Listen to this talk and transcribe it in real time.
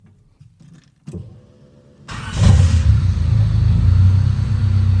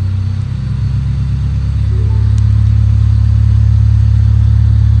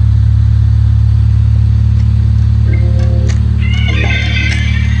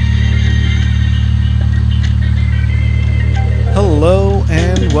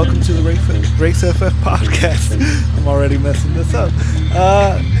Race FF podcast. I'm already messing this up.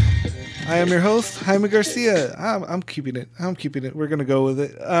 I am your host, Jaime Garcia. I'm keeping it. We're gonna go with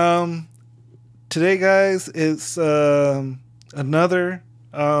it. Today, guys, it's another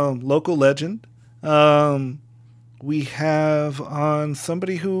local legend. We have on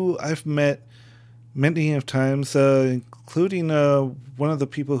somebody who I've met many of times, including one of the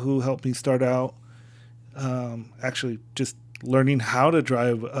people who helped me start out. Actually, just learning how to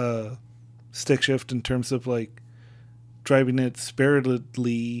drive stick shift in terms of like driving it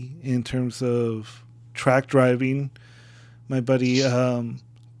spiritedly in terms of track driving. My buddy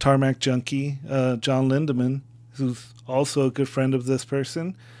Tarmac Junkie, John Lindeman, who's also a good friend of this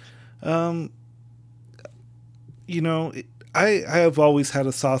person. I have always had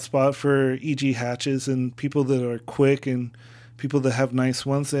a soft spot for EG hatches and people that are quick and people that have nice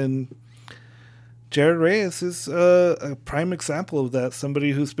ones. And Jared Reyes is a prime example of that.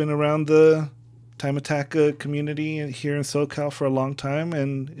 Somebody who's been around the Time Attack community here in SoCal for a long time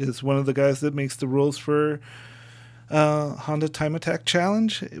and is one of the guys that makes the rules for Honda Time Attack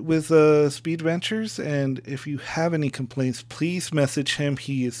Challenge with Speed Ventures. And if you have any complaints, please message him.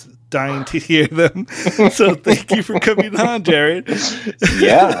 He is dying to hear them. So thank you for coming on, Jared.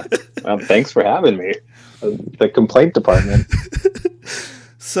 Yeah. Well, thanks for having me. The complaint department.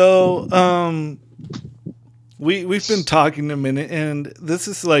 So, we've been talking a minute, and this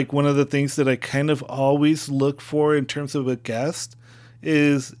is like one of the things that I kind of always look for in terms of a guest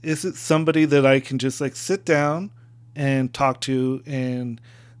is it somebody that I can just like sit down and talk to, and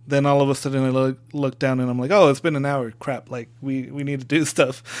then all of a sudden I look down and I'm like, oh, it's been an hour. Crap. Like we need to do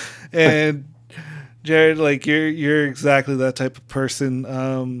stuff. And Jared, like you're exactly that type of person.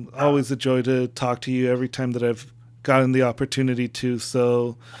 Always a joy to talk to you every time that I've gotten the opportunity to.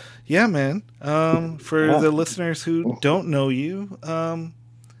 So yeah, man. For the listeners who don't know you,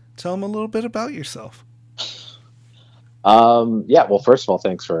 tell them a little bit about yourself. Well, first of all,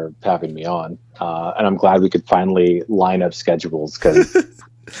 thanks for having me on. And I'm glad we could finally line up schedules because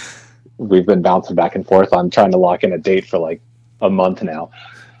we've been bouncing back and forth on trying to lock in a date for like a month now.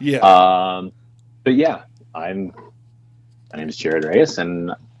 Yeah. But yeah, my name is Jared Reyes,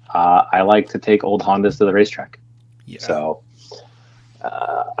 and I like to take old Hondas to the racetrack. Yeah. So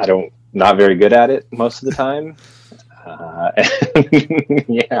not very good at it most of the time.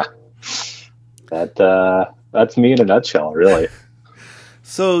 Yeah, that's me in a nutshell, really.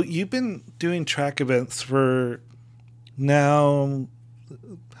 So you've been doing track events for now,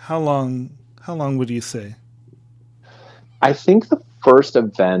 how long would you say? I think the first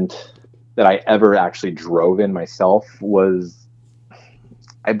event that I ever actually drove in myself was,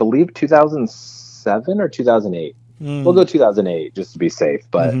 I believe, 2007 or 2008. We'll go 2008 just to be safe.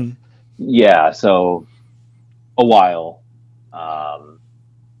 But yeah, so a while.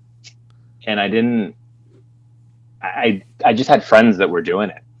 And I just had friends that were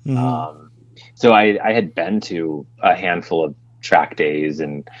doing it. So I had been to a handful of track days,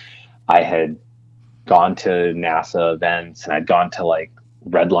 and I had gone to NASA events, and I'd gone to like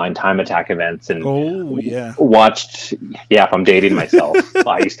Redline Time Attack events, and watched. Yeah, if I'm dating myself,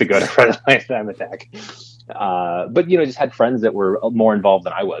 I used to go to Redline Time Attack. But just had friends that were more involved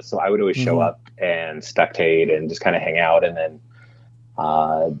than I was, so I would always show up and spectate and just kind of hang out. And then,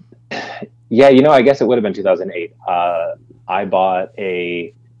 I guess it would have been 2008. I bought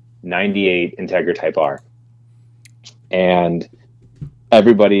a '98 Integra Type R, and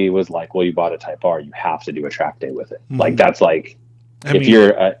everybody was like, "Well, you bought a Type R, you have to do a track day with it." Like that's like, if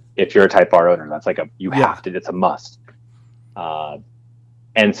you're a Type R owner, that's like have to. It's a must.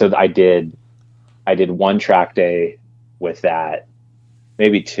 And so I did one track day with that,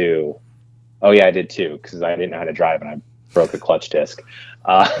 maybe two. Oh yeah, I did two because I didn't know how to drive and I broke a clutch disc.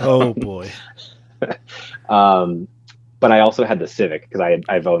 Oh boy. But I also had the Civic because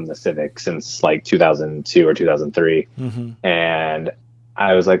I've owned the Civic since like 2002 or 2003. And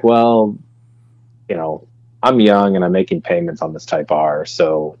I was like, well, I'm young and I'm making payments on this Type R,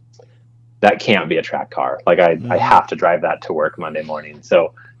 so that can't be a track car. Like I have to drive that to work Monday morning.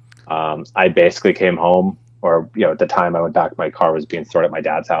 So I basically came home, or at the time I went back, my car was being stored at my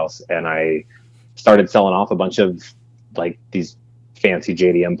dad's house, and I started selling off a bunch of like these fancy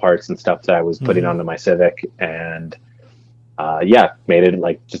JDM parts and stuff that I was putting onto my Civic, and made it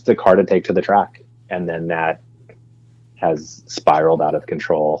like just a car to take to the track. And then that has spiraled out of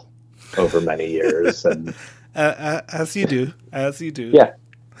control over many years. And as you do.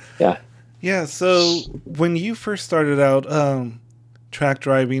 Yeah. So when you first started out track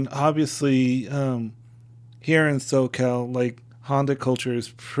driving, obviously here in SoCal, like Honda culture is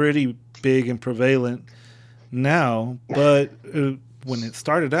pretty big and prevalent now, but when it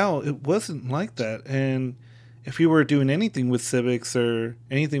started out, it wasn't like that. And if you were doing anything with Civics or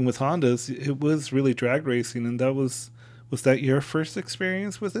anything with Hondas, it was really drag racing. And was that your first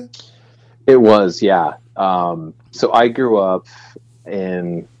experience with it? It was, yeah. So I grew up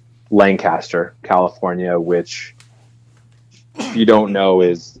in Lancaster, California, which, if you don't know,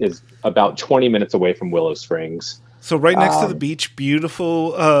 is about 20 minutes away from Willow Springs. So right next to the beach,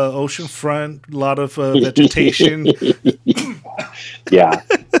 beautiful ocean front, a lot of vegetation. Yeah,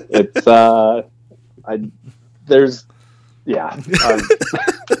 it's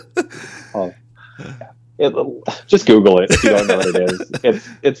just Google it if you don't know what it is.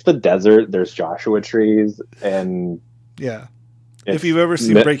 It's the desert. There's Joshua trees, and yeah. If you've ever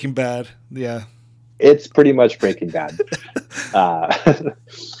seen Breaking Bad, yeah, it's pretty much Breaking Bad.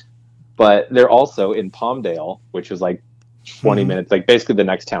 But they're also in Palmdale, which was like 20 minutes, like basically the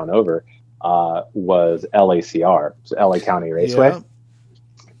next town over, was LACR, so LA County Raceway. Yeah.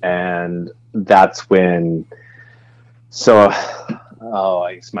 And that's when,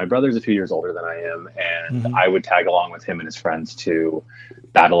 I guess my brother's a few years older than I am, and I would tag along with him and his friends to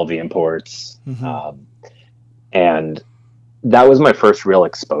Battle of the Imports. And that was my first real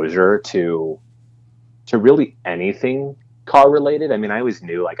exposure to really anything car related. I mean, I always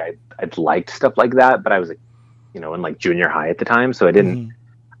knew like I'd liked stuff like that, but I was like, in like junior high at the time, so I didn't.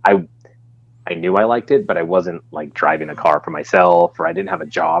 I knew I liked it, but I wasn't like driving a car for myself, or I didn't have a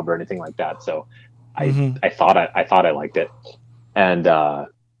job or anything like that. So I thought I liked it, and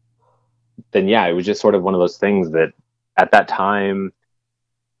then it was just sort of one of those things that at that time,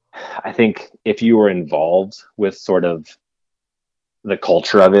 I think if you were involved with sort of the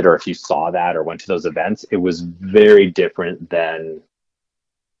culture of it, or if you saw that or went to those events, it was very different than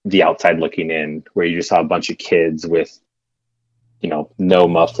the outside looking in, where you just saw a bunch of kids with, no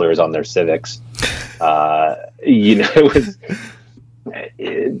mufflers on their Civics. No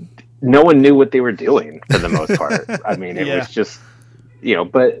one knew what they were doing for the most part. I mean, it was just,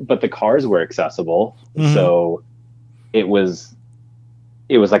 but the cars were accessible. So it was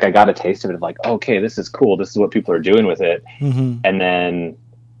like I got a taste of it, like, okay, this is cool. This is what people are doing with it. And then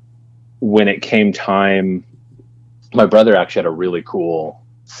when it came time, my brother actually had a really cool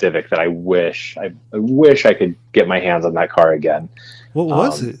Civic that I wish I could get my hands on that car again. What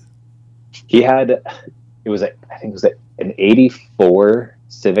was it? He had, I think it was an 84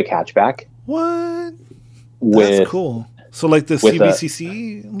 Civic hatchback. What? That's cool. So like the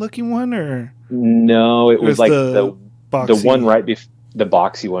CBCC looking one, or? No, it was like the one the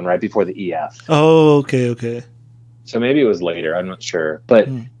boxy one right before the EF. Oh, okay. So maybe it was later. I'm not sure, but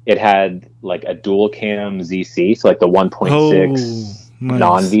it had like a dual cam ZC, so like the 1.6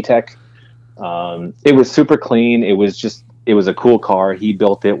 non VTEC. It was super clean. It was a cool car. He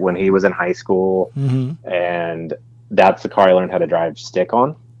built it when he was in high school, and that's the car I learned how to drive stick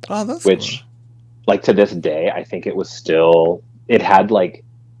on. Oh, that's which, cool. Like to this day, I think it had like,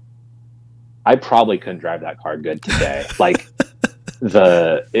 I probably couldn't drive that car good today. Like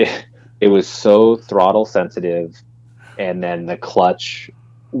it was so throttle sensitive, and then the clutch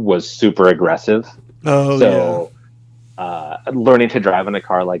was super aggressive. Oh, so learning to drive in a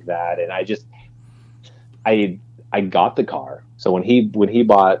car like that, and I got the car. So when he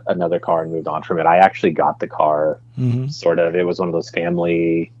bought another car and moved on from it, I actually got the car. Sort of, it was one of those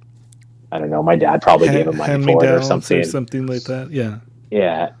family, I don't know, my dad probably gave him money for it or something like that.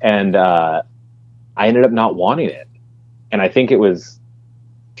 Yeah. And I ended up not wanting it, and I think it was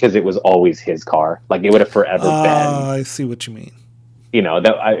because it was always his car. Like it would have forever been. I see what you mean.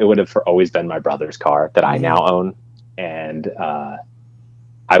 It would have always been my brother's car that I now own, and I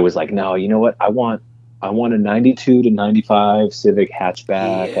was like, no, you know what? I want a 92 to 95 Civic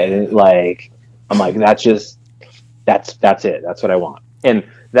hatchback. Yeah. I'm like, that's it. That's what I want. And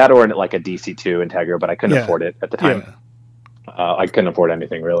that, or like a DC2 Integra, but I couldn't afford it at the time. Yeah. I couldn't afford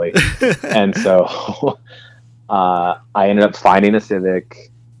anything really. And so I ended up finding a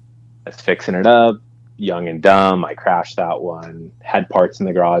Civic. I was fixing it up, young and dumb. I crashed that one, had parts in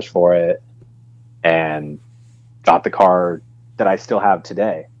the garage for it, and got the car that I still have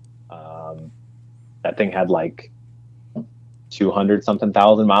today. That thing had like 200 something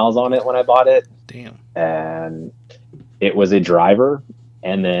thousand miles on it when I bought it. Damn. And it was a driver,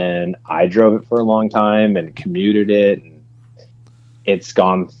 and then I drove it for a long time and commuted it, and it's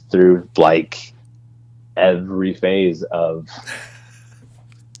gone through like every phase of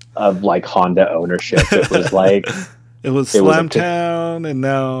like Honda ownership. It was like it was Slamtown, and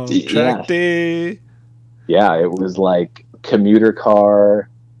now Track Day. Yeah, it was like commuter car,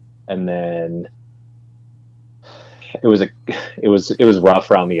 and then it was rough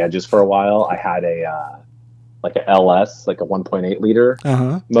around the edges for a while. I had like a LS, like a 1.8 liter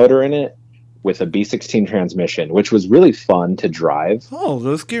motor in it with a B16 transmission, which was really fun to drive. Oh,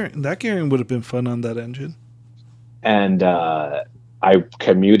 that gearing would have been fun on that engine. And I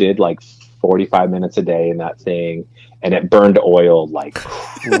commuted like 45 minutes a day in that thing, and it burned oil like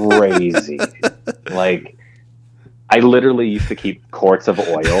crazy. Like, I literally used to keep quarts of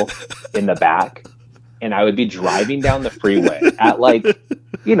oil in the back, and I would be driving down the freeway at like,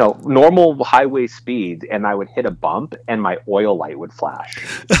 you know, normal highway speed, and I would hit a bump and my oil light would flash.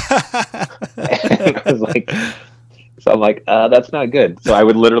 And I was like, so I'm like, that's not good. So I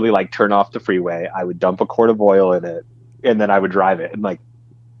would literally like turn off the freeway. I would dump a quart of oil in it, and then I would drive it. And like,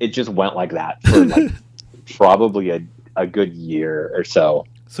 it just went like that for like probably a good year or so.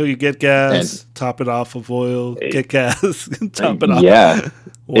 So you get gas, top it off of oil, get gas, top it off. Yeah,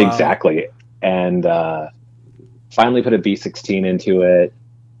 wow. Exactly. And finally put a B16 into it.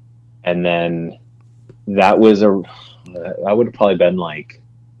 And then that would have probably been like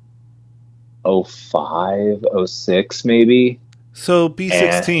 05, 06 maybe. So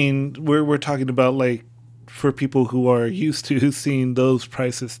B16, we're talking about, like, for people who are used to seeing those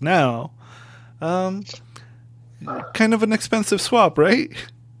prices now, kind of an expensive swap, right?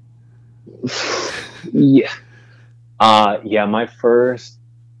 Yeah. Yeah, my first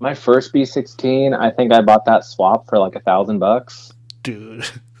B16, I think I bought that swap for like $1,000. Dude.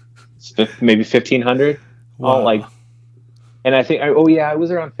 Maybe 1,500. Wow. Oh, like, and I think, it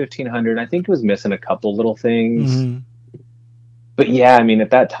was around 1,500. I think it was missing a couple little things. Mm-hmm. But yeah, I mean, at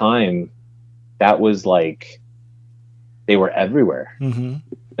that time, that was like, they were everywhere. Mm-hmm.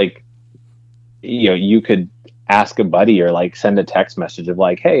 Like, you know, you could ask a buddy or like send a text message of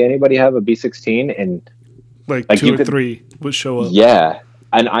like, hey, anybody have a B16? And like two or three would show up. Yeah.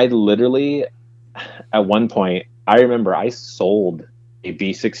 And I literally, at one point, I remember I sold a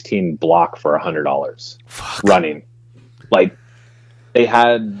B16 block for $100 running. Like, they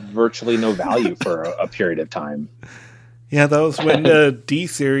had virtually no value for a period of time. Yeah, that was when the D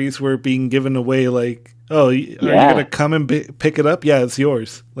series were being given away. Like, oh, are you gonna come and pick it up? Yeah, it's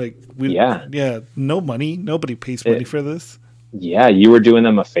yours. Like, no money. Nobody pays money for this. Yeah, you were doing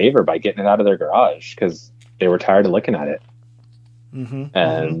them a favor by getting it out of their garage because they were tired of looking at it. Mm-hmm.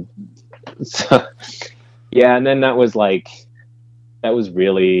 And so, yeah, and then that was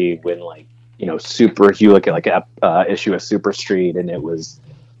really when, like, you know, you look at like a issue of Super Street, and it was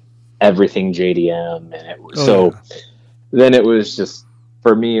everything JDM, and it was Then it was just,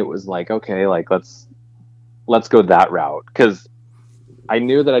 for me, it was like, okay, like let's go that route, because I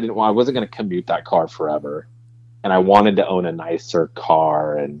knew that I wasn't going to commute that car forever, and I wanted to own a nicer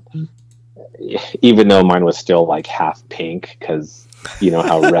car, and even though mine was still like half pink, because you know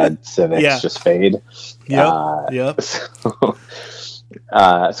how red Civics just fade. Yep.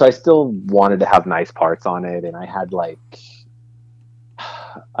 So I still wanted to have nice parts on it, and I had the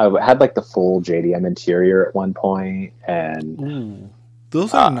full JDM interior at one point, and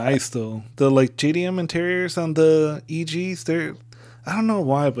those are nice though. The like JDM interiors on the EGs, I don't know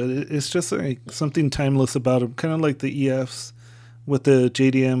why, but it's just like something timeless about them. Kind of like the EFs with the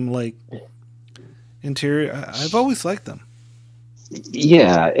JDM like interior. I've always liked them.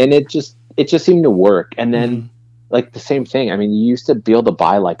 Yeah, and it just seemed to work. And then like the same thing. I mean, you used to be able to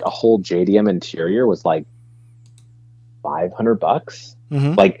buy like a whole JDM interior was like $500.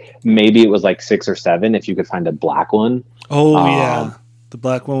 Mm-hmm. Like maybe it was like 6 or 7 if you could find a black one. Oh yeah, the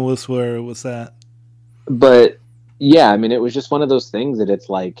black one was where it was at. But yeah, I mean, it was just one of those things that it's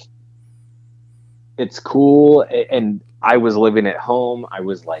like, it's cool. And I was living at home. I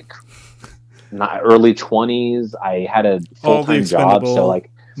was like not early 20s. I had a full-time job, so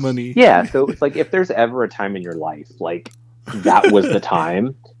like money. Yeah, so it's like if there's ever a time in your life, like that was the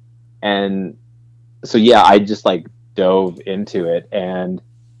time. And so yeah, I just like dove into it, and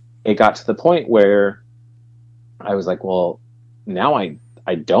it got to the point where I was like, well, now I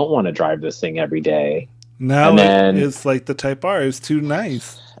don't want to drive this thing every day. Now it's like the Type R is too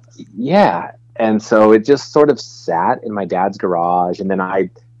nice. Yeah. And so it just sort of sat in my dad's garage, and then I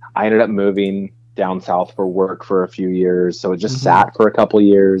ended up moving down south for work for a few years. So it just sat for a couple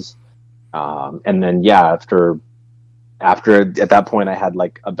years. And then, yeah, after at that point I had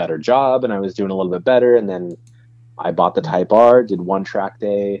like a better job and I was doing a little bit better. And then I bought the Type R, did one track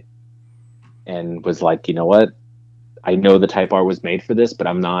day, and was like, you know what? I know the Type R was made for this, but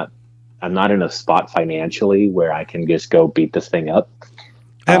I'm not in a spot financially where I can just go beat this thing up.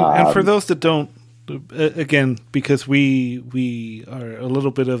 And for those that don't, again, because we are a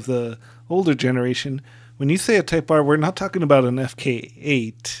little bit of the older generation, when you say a Type R, we're not talking about an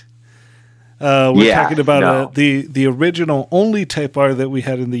FK8. We're talking about the original only Type R that we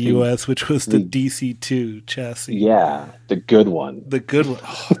had in the U.S., which was the DC2 chassis. Yeah, the good one. The good one.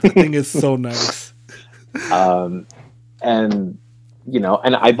 Oh, the thing is so nice. And and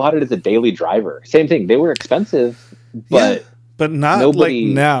I bought it as a daily driver. Same thing. They were expensive, but not like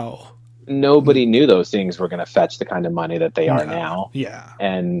now. Nobody knew those things were going to fetch the kind of money that they are now. Yeah.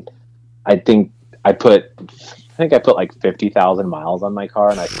 And I think I put like 50,000 miles on my car,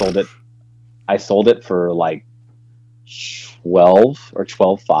 and I sold it for like 12 or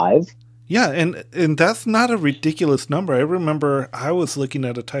 12.5. Yeah, and that's not a ridiculous number. I remember I was looking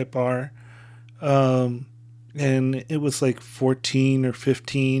at a Type R, and it was like 14 or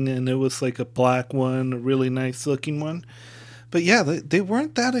 15, and it was like a black one, a really nice looking one. But yeah, they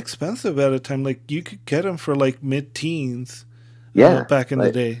weren't that expensive at a time. Like, you could get them for like mid-teens. Yeah, back in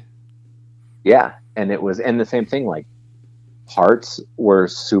the day. Yeah, and the same thing. Like, parts were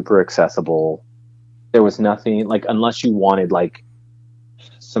super accessible. There was nothing like, unless you wanted like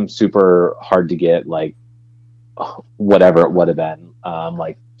some super hard to get, like whatever it would have been.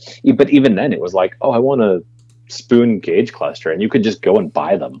 But even then, it was like, oh, I want a spoon gauge cluster, and you could just go and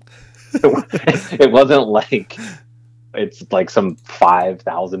buy them. It wasn't like it's like some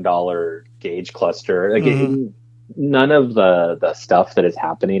 $5,000 gauge cluster. Like, none of the stuff that is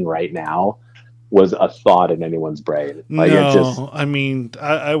happening right now was a thought in anyone's brain. Like, I mean,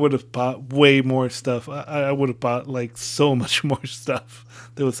 I would have bought way more stuff. I would have bought like so much more stuff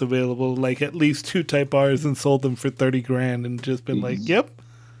that was available, like at least 2 Type R's, and sold them for $30,000 and just been like, yep,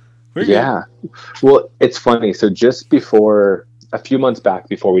 we're good. Well, it's funny. So just before, a few months back,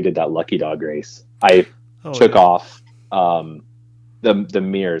 before we did that Lucky Dog race, I took off the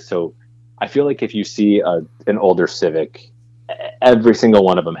mirrors. So I feel like if you see an older Civic, every single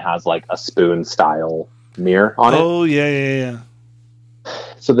one of them has like a spoon style mirror on it. Oh yeah.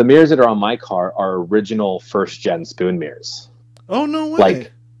 So the mirrors that are on my car are original first gen spoon mirrors. Oh, no way.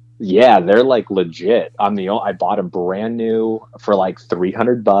 Like, yeah, they're like legit. I bought them brand new for like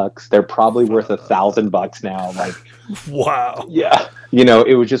 $300. They're probably worth $1,000 now. Like, wow. Yeah.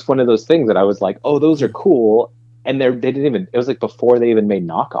 It was just one of those things that I was like, oh, those are cool. And they didn't even, it was like before they even made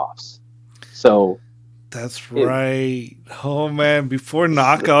knockoffs. So that's right. Oh man, before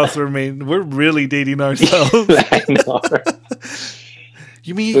knockoffs were made, we're really dating ourselves. I know.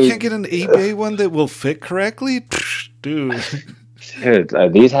 You mean you can't get an eBay one that will fit correctly? Dude,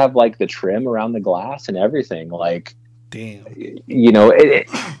 these have like the trim around the glass and everything. Like, damn.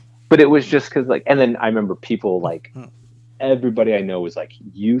 But it was just because, like, and then I remember people like, everybody I know was like,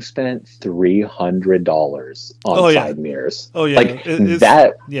 you spent $300 on side mirrors. Oh yeah, like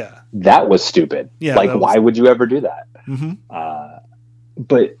that. Yeah, that was stupid. Yeah, like, why would you ever do that?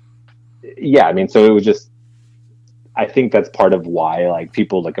 But yeah, I mean, so it was just, I think that's part of why, like,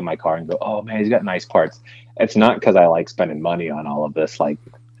 people look at my car and go, oh man, he's got nice parts. It's not because I like spending money on all of this like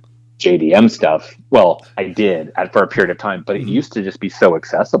JDM stuff. Well, I did for a period of time, but it used to just be so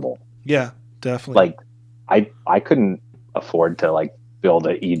accessible. Yeah, definitely. Like, I couldn't afford to like build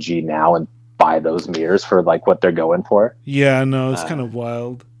an EG now and buy those mirrors for like what they're going for. Yeah, no, it's kind of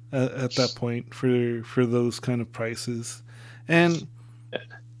wild at that point for those kind of prices. And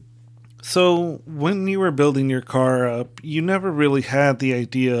so when you were building your car up, you never really had the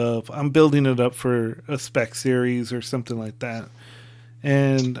idea of, I'm building it up for a spec series or something like that.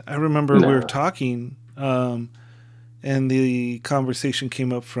 And I remember we were talking, and the conversation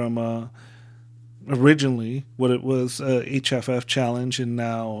came up from originally what it was, HFF Challenge, and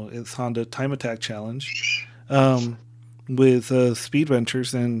now it's Honda Time Attack Challenge, with Speed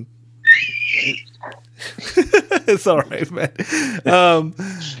Ventures, and it's all right, man.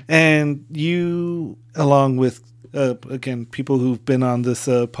 And you, along with again people who've been on this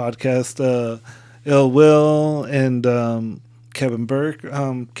podcast, Ill Will and Kevin Burke,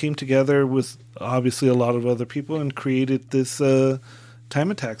 came together with obviously a lot of other people and created this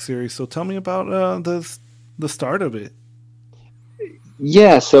Time Attack series. So tell me about the start of it.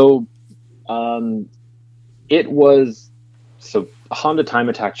 Yeah, so it was Honda Time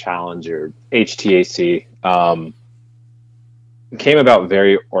Attack Challenge, or HTAC, came about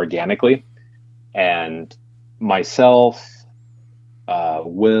very organically, and myself,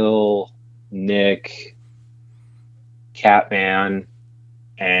 Will, Nick, Catman,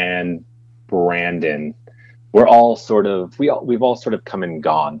 and Brandon, we've all sort of come and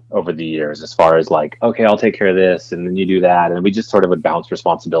gone over the years, as far as like, okay, I'll take care of this, and then you do that, and we just sort of would bounce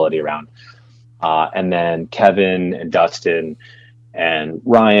responsibility around. And then Kevin and Dustin and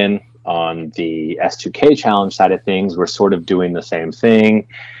Ryan on the S2K challenge side of things were sort of doing the same thing.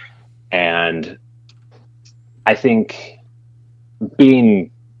 And I think being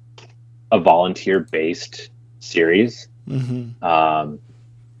a volunteer based series, Mm-hmm.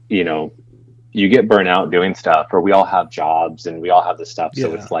 you know, you get burnt out doing stuff, or we all have jobs and we all have this stuff. So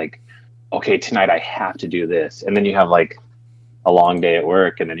Yeah. it's like, okay, tonight I have to do this. And then you have like a long day at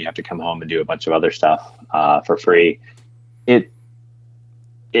work, and then you have to come home and do a bunch of other stuff for free. It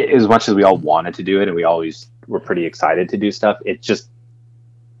as much as we all wanted to do it and we always were pretty excited to do stuff, it's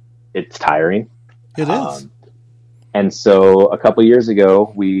tiring. It is. And so a couple years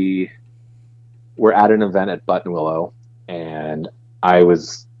ago, we were at an event at Button Willow, and I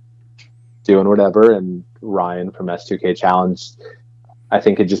was doing whatever, and Ryan from S2K Challenge, I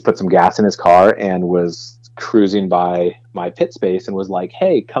think, had just put some gas in his car and was cruising by my pit space and was like,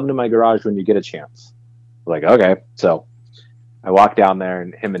 "Hey, come to my garage when you get a chance." I was like, okay. So I walked down there,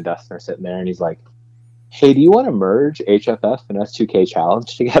 and him and Dustin are sitting there, and he's like, "Hey, do you want to merge HFF and S2K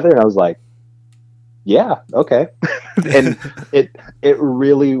Challenge together?" And I was like, "Yeah, okay." And it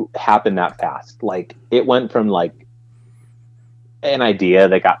really happened that fast. Like, it went from like an idea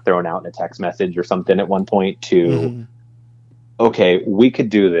that got thrown out in a text message or something at one point to, okay, we could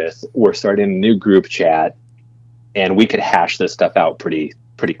do this. We're starting a new group chat, and we could hash this stuff out pretty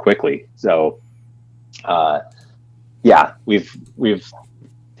quickly. So, yeah, we've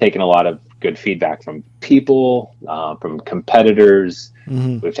taken a lot of good feedback from people, from competitors.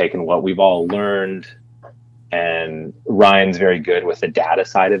 Mm-hmm. We've taken what we've all learned, and Ryan's very good with the data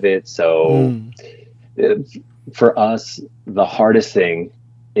side of it. So for us, the hardest thing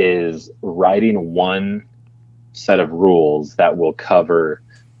is writing one set of rules that will cover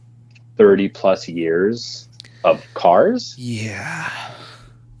 30 plus years of cars. Yeah.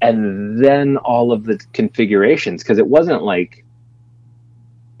 And then all of the configurations, because it wasn't like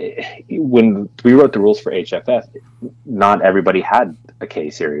when we wrote the rules for HFF, not everybody had a K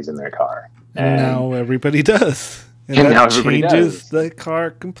series in their car. And now everybody does. And now everybody changes does. the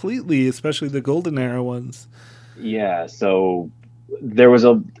car completely, especially the Golden Era ones. Yeah, so there was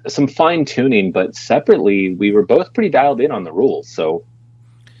some fine tuning, but separately we were both pretty dialed in on the rules. So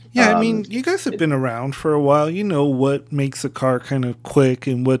yeah, I mean, you guys have been around for a while. You know what makes a car kind of quick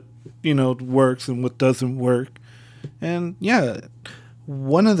and what, works and what doesn't work. And yeah,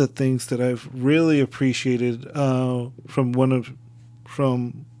 one of the things that I've really appreciated from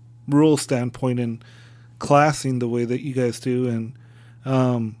rule standpoint and classing the way that you guys do,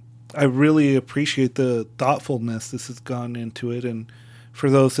 and I really appreciate the thoughtfulness this has gone into it. And for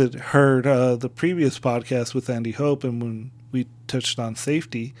those that heard the previous podcast with Andy Hope, and when we touched on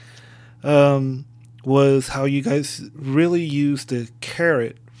safety, was how you guys really used a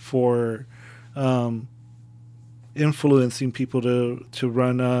carrot for influencing people to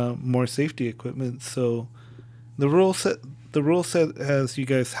run more safety equipment. So the rule set as you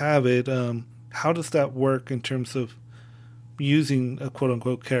guys have it, how does that work in terms of using a quote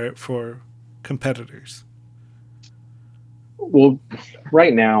unquote carrot for competitors? Well,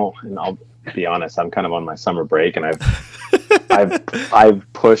 right now, and I'll be honest, I'm kind of on my summer break, and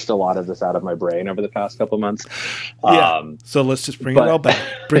I've pushed a lot of this out of my brain over the past couple of months. Yeah. So let's just bring it all back.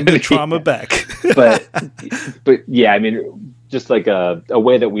 Bring the trauma back. but yeah, I mean, just like a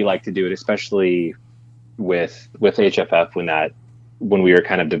way that we like to do it, especially with HFF, when we were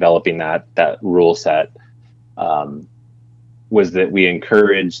kind of developing that rule set, was that we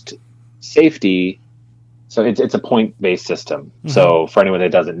encouraged safety. So it's a point-based system. Mm-hmm. So for anyone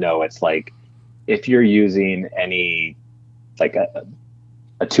that doesn't know, it's like if you're using any, like a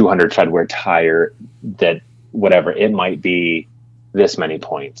 200 treadwear tire, that whatever, it might be this many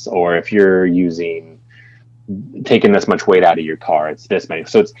points. Or if you're taking this much weight out of your car, it's this many.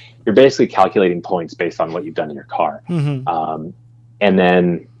 So you're basically calculating points based on what you've done in your car. Mm-hmm. And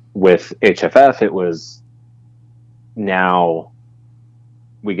then with HFF, it was, now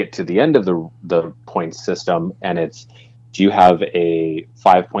we get to the end of the points system, and it's, do you have a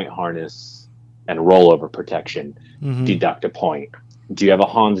 5-point harness and rollover protection? Mm-hmm. Deduct a point. Do you have a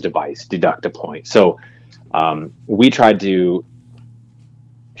Hans device? Deduct a point. So we tried to,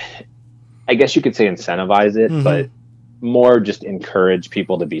 I guess you could say, incentivize it, mm-hmm. but more just encourage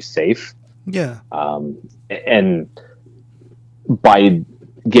people to be safe. Yeah. And by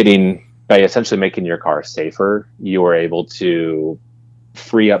essentially making your car safer, you were able to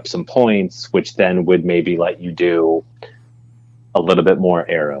free up some points, which then would maybe let you do a little bit more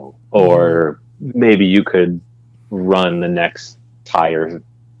aero, or maybe you could run the next tire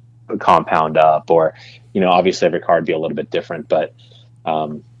compound up, or, obviously every car would be a little bit different, but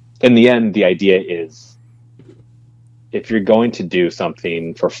in the end, the idea is, if you're going to do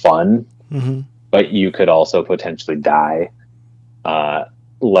something for fun, mm-hmm. but you could also potentially die,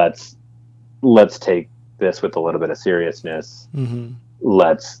 let's take this with a little bit of seriousness. Mm-hmm.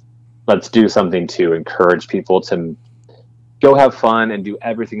 Let's let's do something to encourage people to go have fun and do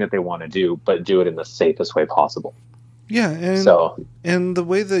everything that they want to do, but do it in the safest way possible. Yeah, and the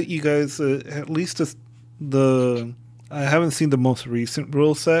way that you guys, at least I haven't seen the most recent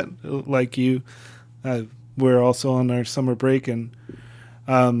rule set like you. We're also on our summer break, and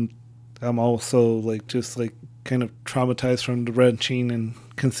I'm also like just like kind of traumatized from the wrenching and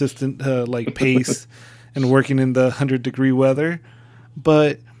consistent like pace and working in the 100-degree weather.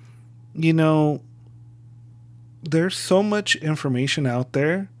 But you know, there's so much information out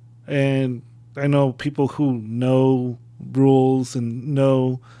there, and I know people who know rules and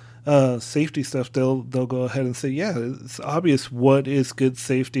know safety stuff. They'll go ahead and say, yeah, it's obvious what is good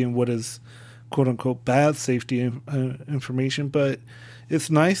safety and what is quote unquote bad safety information. But it's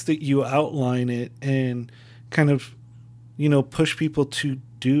nice that you outline it and kind of, you know, push people to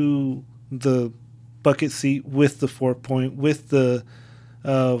do the bucket seat with the 4-point, with the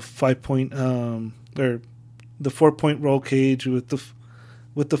 5-point or the 4-point roll cage with the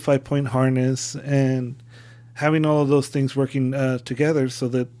 5-point harness, and having all of those things working together so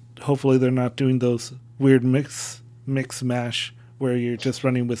that hopefully they're not doing those weird mix mash where you're just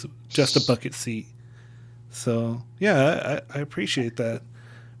running with just a bucket seat. So yeah, I appreciate that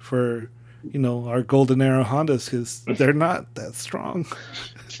for, you know, our Golden Arrow Hondas, because they're not that strong.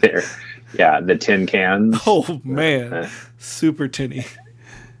 Yeah, the tin cans. Oh man, super tinny.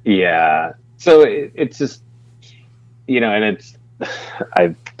 Yeah, so it's just, you know, and it's,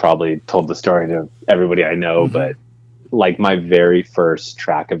 I've probably told the story to everybody I know, mm-hmm. but like my very first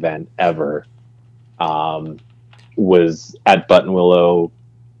track event ever was at Buttonwillow,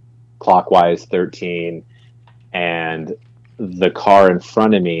 Clockwise 13, and the car in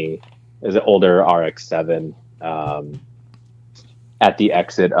front of me is an older RX-7 at the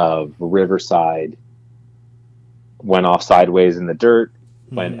exit of Riverside, went off sideways in the dirt,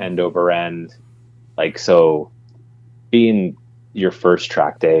 went end over end. Like, so being your first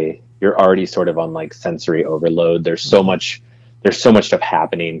track day, you're already sort of on like sensory overload. There's so much stuff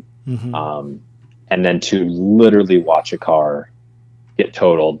happening. Mm-hmm. And then to literally watch a car get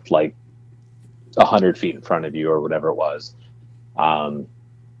totaled like 100 feet in front of you or whatever it was.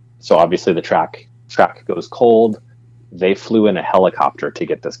 So obviously the track goes cold. They flew in a helicopter to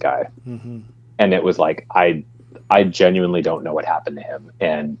get this guy. Mm-hmm. And it was like, I genuinely don't know what happened to him.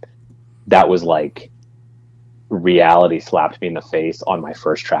 And that was like, reality slapped me in the face on my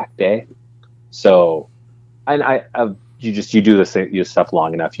first track day. So, and you do this stuff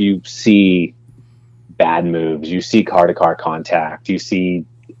long enough, you see bad moves, you see car to car contact, you see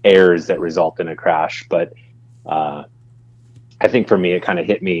errors that result in a crash. But I think for me, it kind of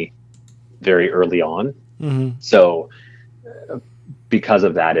hit me very early on. Mm-hmm. So because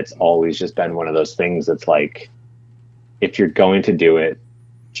of that, it's always just been one of those things that's like, if you're going to do it,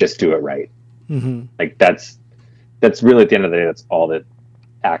 just do it right. Mm-hmm. Like that's really, at the end of the day, that's all that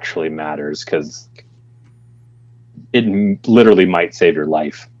actually matters, because it literally might save your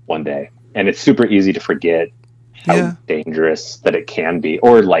life one day. And it's super easy to forget how dangerous that it can be.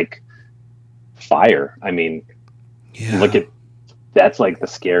 Or like fire. I mean, that's like the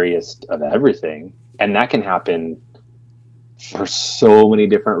scariest of everything. And that can happen for so many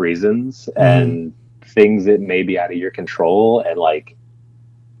different reasons and things that may be out of your control. And like,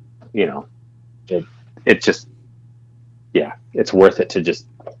 you know, it just, yeah, it's worth it to just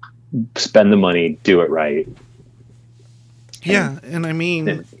spend the money, do it right. Yeah, and I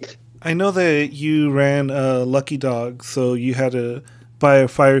mean, I know that you ran a Lucky Dog, so you had to buy a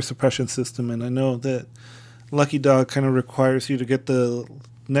fire suppression system, and I know that Lucky Dog kind of requires you to get the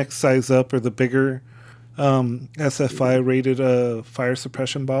next size up or the bigger SFI rated fire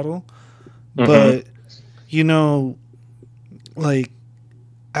suppression bottle. Mm-hmm. But, you know, like,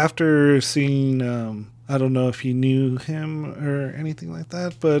 after seeing, I don't know if you knew him or anything like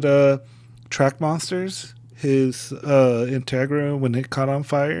that, but Track Monsters, his Integra, when it caught on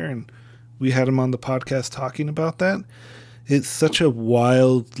fire, and we had him on the podcast talking about that. It's such a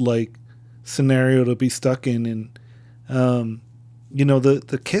wild, like, scenario to be stuck in. And, you know,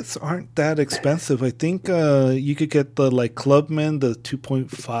 the kits aren't that expensive. I think you could get the, like, Clubman, the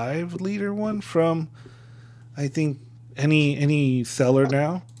 2.5 liter one from, I think, any seller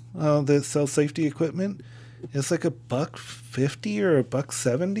now that sells safety equipment. It's like $150 or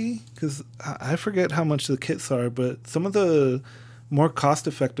 $170, because I forget how much the kits are, but some of the more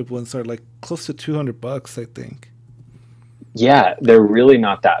cost-effective ones are like close to $200, I think. Yeah, they're really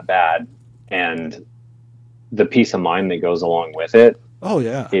not that bad, and the peace of mind that goes along with it,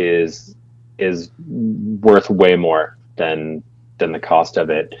 is worth way more than the cost of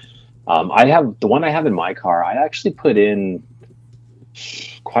it. I have the one I have in my car. I actually put in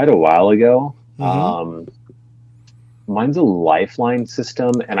quite a while ago. Mm-hmm. Mine's a Lifeline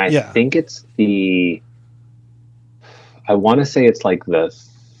system, and I Yeah. think it's I want to say it's like the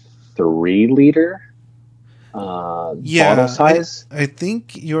 3 liter bottle Yeah, size. I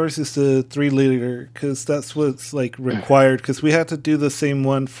think yours is the 3 liter because that's what's like required. Because we had to do the same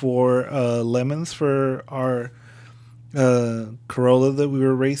one for lemons for our Corolla that we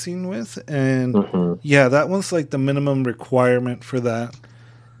were racing with, and Hmm. yeah, that one's like the minimum requirement for that.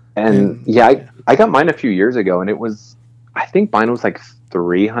 And And yeah, yeah. I got mine a few years ago, and I think mine was like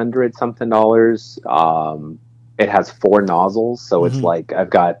 $300 something dollars. It has 4 nozzles, so it's Mm-hmm. like I've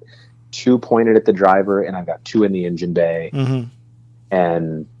got 2 pointed at the driver, and I've got 2 in the engine bay, Mm-hmm.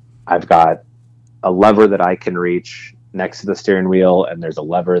 and I've got a lever that I can reach next to the steering wheel, and there's a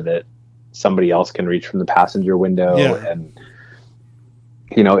lever that somebody else can reach from the passenger window. Yeah. And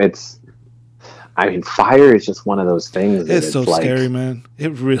I mean, fire is just one of those things that It's so it's scary, like, man.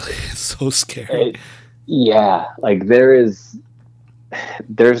 It really is so scary. it, yeah, like there's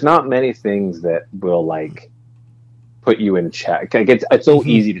not many things that will like put you in check. Like it's so Mm-hmm.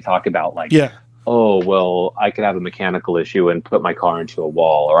 easy to talk about, like, Yeah. oh well, I could have a mechanical issue and put my car into a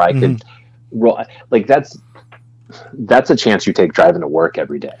wall, or I Mm-hmm. could roll. Like that's a chance you take driving to work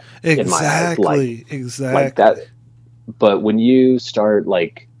every day, in my eyes. Exactly. Like that. Exactly. But when you start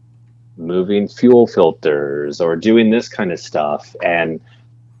like moving fuel filters or doing this kind of stuff, and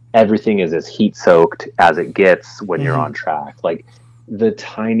everything is as heat soaked as it gets when you're Mm-hmm. on track, like the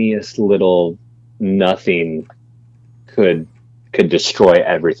tiniest little nothing could destroy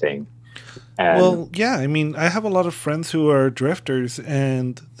everything. And Well, yeah, I mean, I have a lot of friends who are drifters,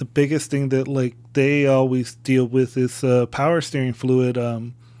 and the biggest thing that like they always deal with is power steering fluid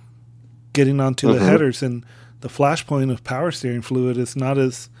getting onto the Mhm. headers, and the flash point of power steering fluid is not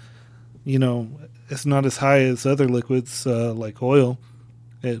as you know it's not as high as other liquids like oil.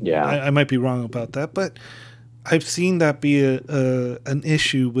 Yeah. I might be wrong about that, but I've seen that be an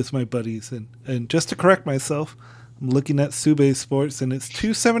issue with my buddies, and just to correct myself, I'm looking at Sube Sports, and it's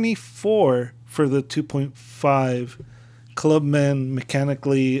 274 for the 2.5 Clubman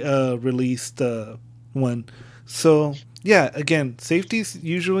mechanically released one. So yeah, again, safety's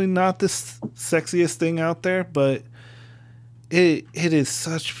usually not the sexiest thing out there, but it is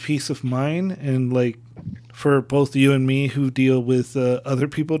such peace of mind, and like for both you and me who deal with other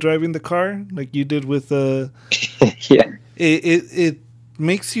people driving the car, like you did with Yeah. it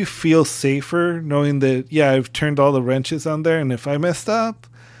makes you feel safer knowing that yeah, I've turned all the wrenches on there, and if I messed up,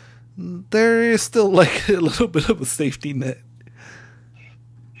 there is still like a little bit of a safety net.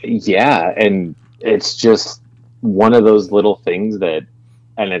 Yeah, and it's just one of those little things that,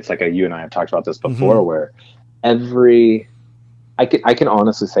 and it's like you and I have talked about this before, Mm-hmm. where I can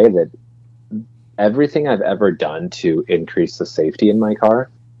honestly say that everything I've ever done to increase the safety in my car,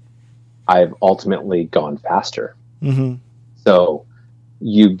 I've ultimately gone faster. Mm-hmm. So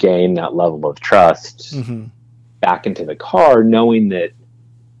you gain that level of trust Mm-hmm. back into the car, knowing that,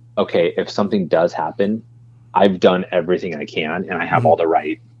 okay, if something does happen, I've done everything I can, and I have Mm-hmm. all the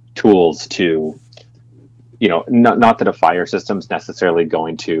right tools to, not that a fire system's necessarily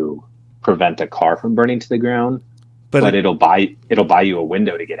going to prevent a car from burning to the ground, but it'll buy you a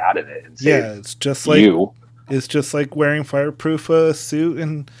window to get out of it and save yeah, it's just like you. it's just like wearing fireproof suit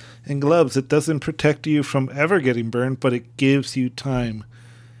and gloves. It doesn't protect you from ever getting burned, but it gives you time.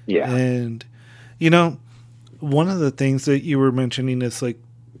 Yeah. And one of the things that you were mentioning is like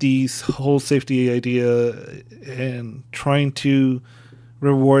these whole safety idea and trying to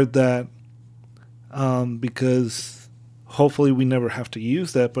reward that because hopefully we never have to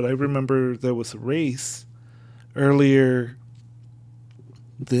use that. But I remember there was a race earlier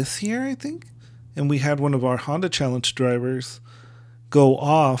this year, I think, and we had one of our Honda Challenge drivers go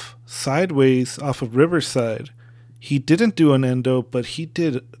off sideways off of Riverside. He didn't do an endo, but he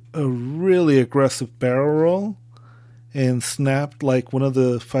did a really aggressive barrel roll and snapped like one of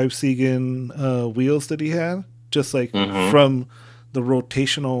the 5-Segan wheels that he had, just like from the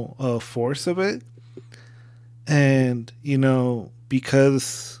rotational force of it. And,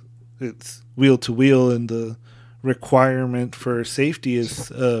 because it's wheel to wheel and the requirement for safety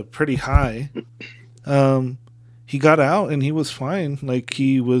is pretty high, he got out and he was fine. Like,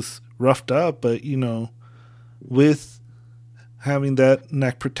 he was roughed up, but, with having that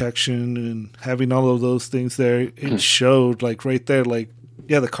neck protection and having all of those things there, it showed like right there, like,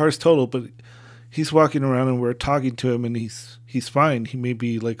 yeah, the car's total, but he's walking around and we're talking to him and he's fine. He may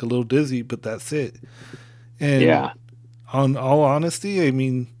be like a little dizzy, but that's it. And Yeah. on all honesty, I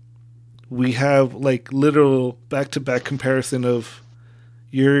mean, we have like literal back-to-back comparison of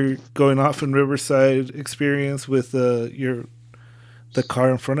you're going off in Riverside experience with the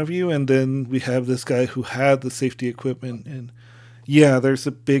car in front of you, and then we have this guy who had the safety equipment. And yeah, there's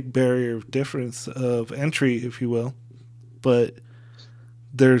a big barrier of difference of entry, if you will, but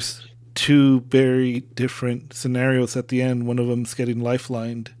there's two very different scenarios at the end. One of them's getting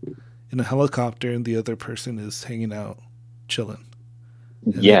lifelined in a helicopter, and the other person is hanging out, chilling.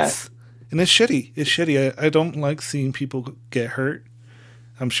 And Yes. it's shitty. It's shitty. I don't like seeing people get hurt.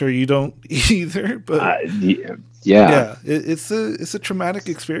 I'm sure you don't either, but Yeah. it's a traumatic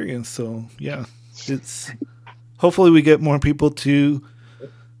experience. So yeah, it's hopefully we get more people to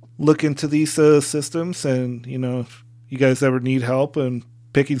look into these systems, and if you guys ever need help and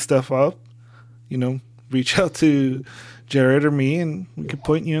picking stuff up, reach out to Jared or me, and we can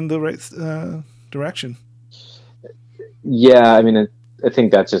point you in the right direction. Yeah, I mean, I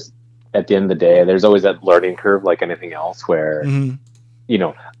think that's just at the end of the day. There's always that learning curve, like anything else, where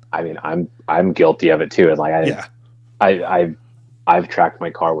I mean, I'm guilty of it too. And like I've tracked my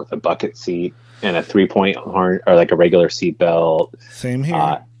car with a bucket seat and a 3-point harness, or like a regular seat belt. Same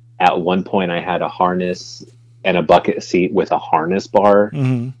here. At one point, I had a harness and a bucket seat with a harness bar.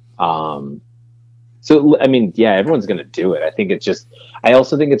 So I mean, yeah, everyone's going to do it. I think it's just. I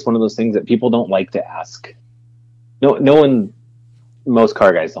also think it's one of those things that people don't like to ask. No one. Most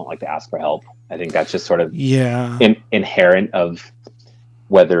car guys don't like to ask for help. I think that's just sort of inherent of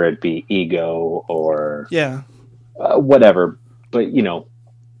whether it be ego or whatever. But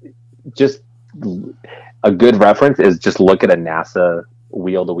just a good reference is just look at a NASA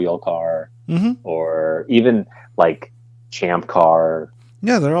wheel-to-wheel car, or even like Champ car.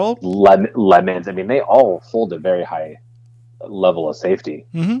 Yeah, they're all Lemons. I mean, they all hold a very high level of safety,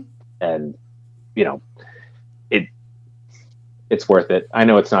 and it's worth it. I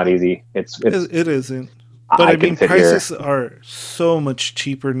know it's not easy. It isn't. But I mean, prices are so much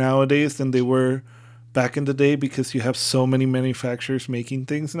cheaper nowadays than they were back in the day, because you have so many manufacturers making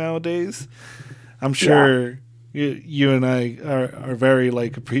things nowadays. I'm sure you and I are very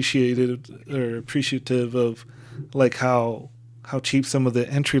like appreciative of like how cheap some of the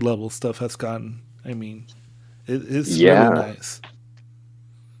entry level stuff has gotten. I mean, it's really nice.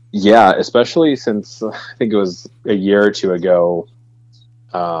 Yeah, especially since I think it was a year or two ago,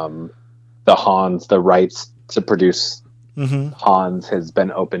 the rights to produce Hans has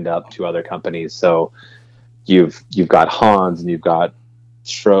been opened up to other companies. So you've got Hans, and you've got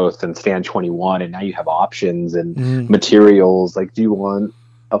Stroth and Stand 21, and now you have options and materials. Like, do you want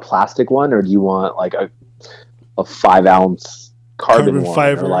a plastic one, or do you want like a 5-ounce carbon one,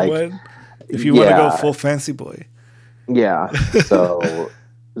 fiber or like one? If you want to go full fancy boy. Yeah. So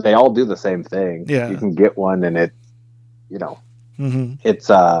they all do the same thing. Yeah. You can get one, and it's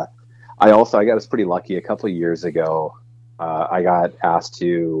I got pretty lucky a couple of years ago. I got asked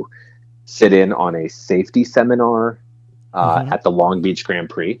to sit in on a safety seminar at the Long Beach Grand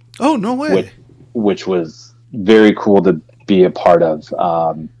Prix. Oh, no way. Which was very cool to be a part of.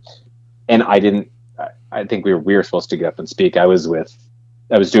 And I think we were supposed to get up and speak. I was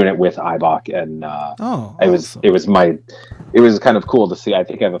doing it with Ibach, and it was kind of cool to see. I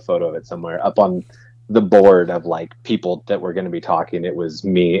think I have a photo of it somewhere up on the board of like people that were going to be talking. It was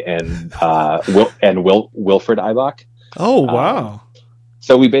me and Wilfred Ibach. Oh, wow.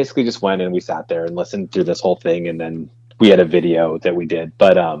 So we basically just went and we sat there and listened through this whole thing, and then we had a video that we did.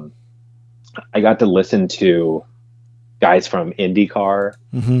 But I got to listen to guys from IndyCar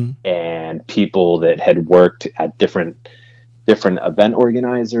and people that had worked at different event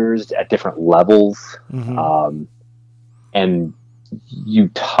organizers at different levels. And you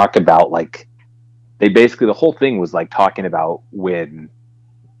talk about like, they basically, the whole thing was like talking about when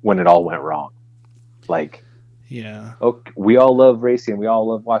it all went wrong. Like, okay, we all love racing, we all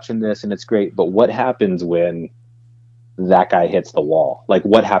love watching this, and it's great, but what happens when that guy hits the wall? Like,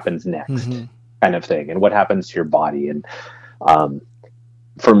 what happens next? Kind of thing. And what happens to your body? And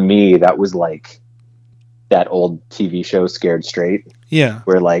for me, that was like that old TV show Scared Straight,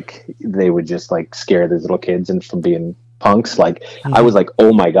 where like they would just like scare these little kids and from being punks. Like I was like,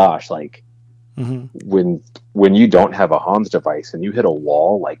 oh my gosh, like when you don't have a Hans device and you hit a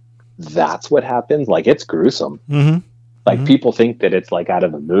wall, like that's what happens. Like, it's gruesome. Like people think that it's like out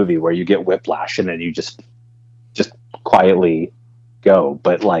of a movie where you get whiplash and then you just quietly go,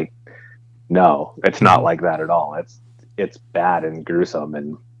 but like, no, it's not like that at all. It's bad and gruesome.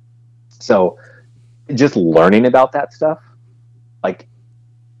 And so just learning about that stuff, like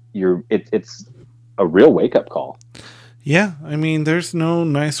it's a real wake up call. Yeah. I mean, there's no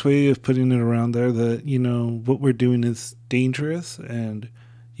nice way of putting it around there that, what we're doing is dangerous, and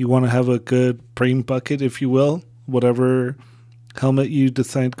you want to have a good brain bucket, if you will, whatever helmet you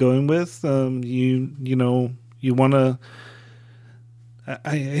decide going with. You want to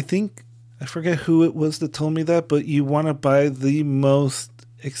I think I forget who it was that told me that, but you want to buy the most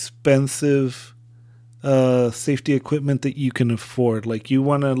expensive safety equipment that you can afford. Like you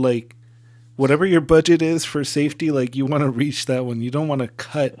want to like whatever your budget is for safety, like you want to reach that one. You don't want to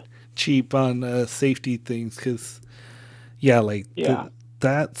cut cheap on safety things because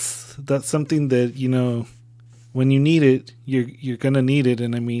that's something that when you need it, you're gonna need it.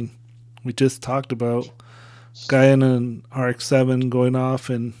 And I mean, we just talked about guy in an RX-7 going off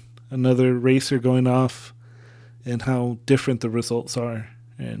and another racer going off, and how different the results are.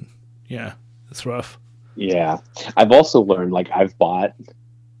 And yeah, it's rough. Yeah, I've also learned like I've bought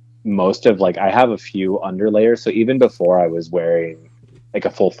most of like I have a few underlayers. So even before I was wearing like a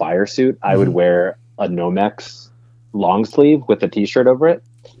full fire suit, I would wear a Nomex long sleeve with a t-shirt over it.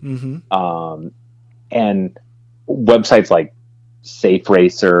 And websites like Safe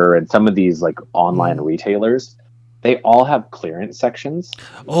Racer and some of these like online retailers, they all have clearance sections.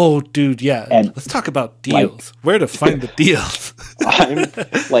 Oh, dude, yeah. And let's talk about deals. Where to find the deals? I'm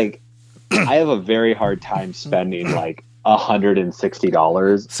like, I have a very hard time spending like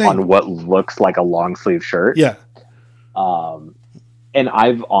 $160 on what looks like a long sleeve shirt. Yeah. And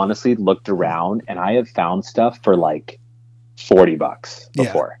I've honestly looked around and I have found stuff for like $40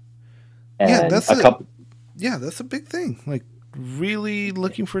 before. Yeah. And that's that's a big thing. Like really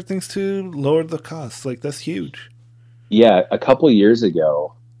looking for things to lower the cost. Like that's huge. Yeah. A couple years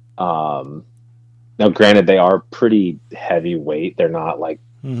ago, now granted they are pretty heavyweight. They're not like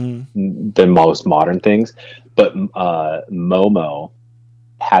the most modern things, but Momo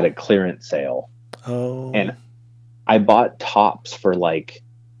had a clearance sale. Oh. And I bought tops for like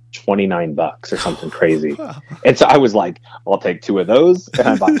 $29 or something crazy. And so I was like, I'll take two of those. And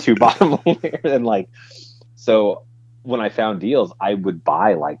I bought two bottom layers. And like, so when I found deals, I would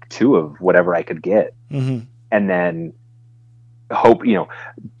buy like two of whatever I could get. And then hope,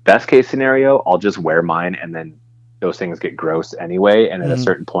 best case scenario, I'll just wear mine. And then those things get gross anyway. And at a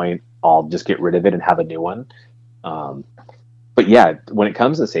certain point, I'll just get rid of it and have a new one. But yeah, when it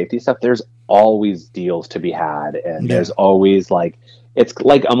comes to safety stuff, there's always deals to be had. And there's always like, it's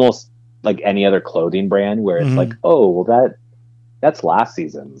like almost like any other clothing brand where it's like, oh, well, that's last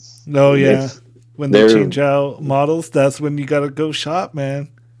season's. Oh, yeah. When they change out models, that's when you got to go shop, man.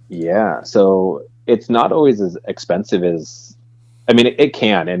 Yeah. So it's not always as expensive as, I mean, it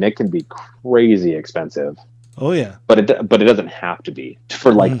can, and it can be crazy expensive. Oh, yeah. But it doesn't have to be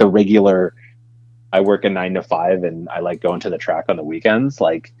for like the regular, I work a 9 to 5 and I like going to the track on the weekends.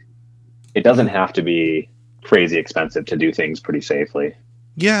 Like it doesn't have to be crazy expensive to do things pretty safely.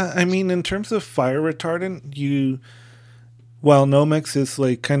 Yeah. I mean, in terms of fire retardant, while Nomex is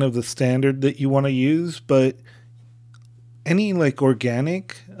like kind of the standard that you want to use, but any like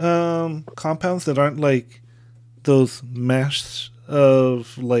organic compounds that aren't like those mesh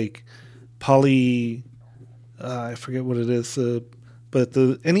of like poly, I forget what it is, but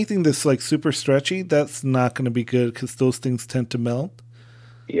anything that's like super stretchy, that's not going to be good because those things tend to melt.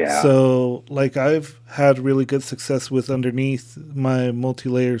 Yeah. So like I've had really good success with underneath my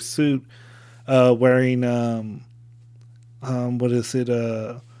multi-layer suit, wearing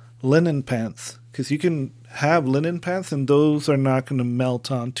linen pants, because you can have linen pants and those are not going to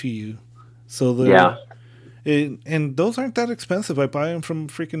melt onto you. So and those aren't that expensive. I buy them from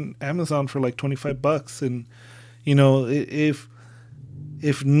freaking Amazon for like $25, and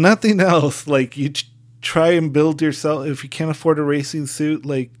if nothing else, like you try and build yourself. If you can't afford a racing suit,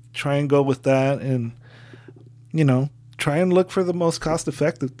 like try and go with that, and try and look for the most cost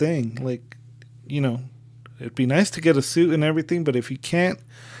effective thing. Like it'd be nice to get a suit and everything, but if you can't,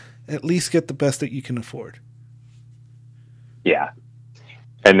 at least get the best that you can afford. Yeah.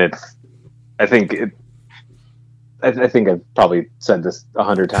 And I think I've probably said this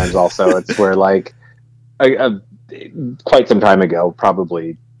 100 times also. It's where like quite some time ago,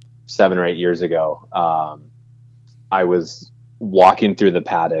 probably 7 or 8 years ago, I was walking through the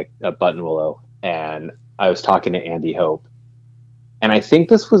paddock at Buttonwillow and I was talking to Andy Hope. And I think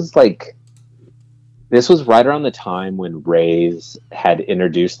this was right around the time when Rays had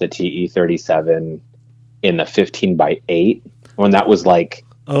introduced the TE37 in the 15x8, when that was like,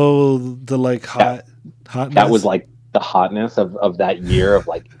 the like hotness. That was like the hotness of that year of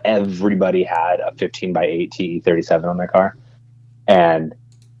like everybody had a 15x8 TE37 on their car. And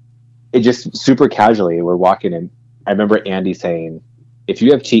it just super casually, we're walking in. I remember Andy saying, if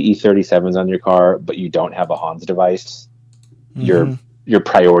you have TE37s on your car, but you don't have a Hans device, your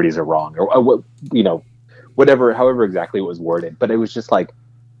priorities are wrong, or whatever, however exactly it was worded. But it was just like,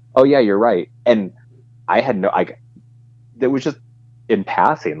 oh yeah, you're right. And I had it was just in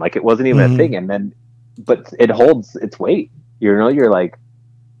passing, like it wasn't even a thing. And then, but it holds its weight. you're like,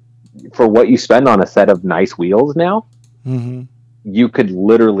 for what you spend on a set of nice wheels now, you could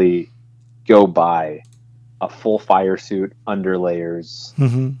literally go buy a full fire suit, underlayers.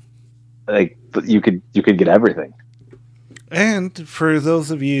 Like you could get everything. And for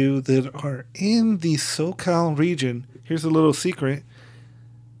those of you that are in the SoCal region, here's a little secret.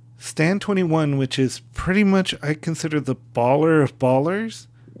 Stand 21, which is pretty much, I consider the baller of ballers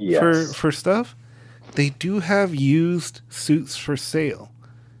for stuff, they do have used suits for sale.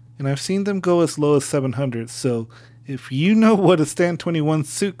 And I've seen them go as low as $700. So if you know what a Stand 21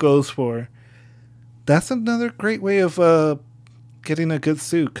 suit goes for, that's another great way of getting a good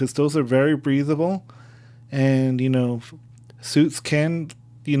suit, because those are very breathable. And, suits can,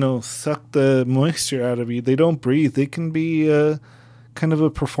 suck the moisture out of you. They don't breathe. They can be kind of a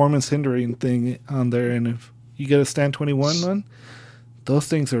performance hindering thing on there. And if you get a Stand 21 one, those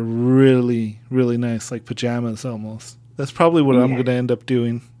things are really, really nice, like pajamas almost. That's probably what I'm going to end up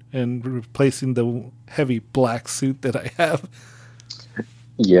doing and replacing the heavy black suit that I have.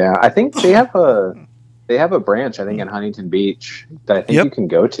 Yeah, I think they have a branch, I think, in Huntington Beach that I think you can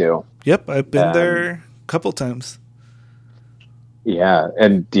go to. Yep, I've been there a couple times. Yeah,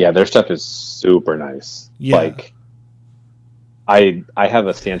 and their stuff is super nice. Yeah. Like, I have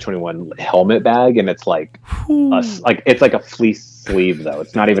a Stand 21 helmet bag, and it's like it's like a fleece sleeve though.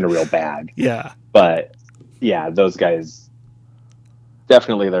 It's not even a real bag. Yeah. But yeah, those guys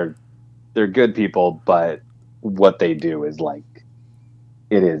definitely they're good people, but what they do is like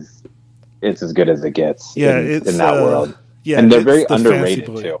it's as good as it gets. Yeah, in that world. Yeah, and they're very underrated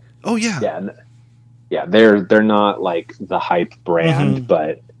too. Oh yeah. Yeah, they're not like the hype brand,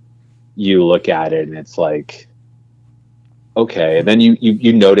 but you look at it and it's like, okay. And then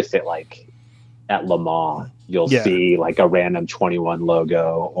you notice it like at Le Mans, you'll see like a random 21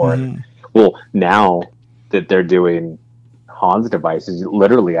 logo, or well, now that they're doing Hans devices,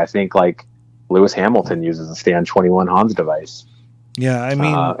 literally, I think like Lewis Hamilton uses a Stand 21 Hans device. Yeah, I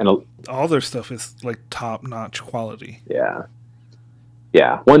mean, all their stuff is like top-notch quality.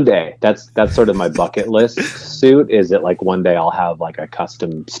 Yeah, one day. That's sort of my bucket list suit, is that like one day I'll have like a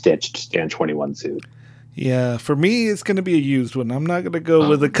custom stitched Stand 21 suit. Yeah, for me it's going to be a used one. I'm not going to go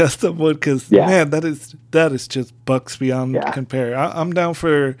with a custom one because man, that is just bucks beyond compare. I'm down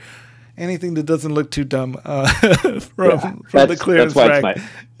for anything that doesn't look too dumb from the clearance rack.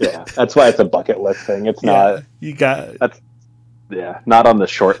 That's why it's a bucket list thing. It's not. You got that's not on the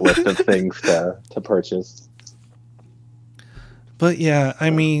short list of things to purchase. But yeah,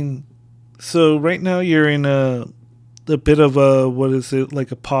 I mean, so right now you're in a bit of a, what is it,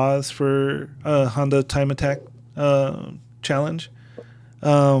 like a pause for Honda Time Attack challenge.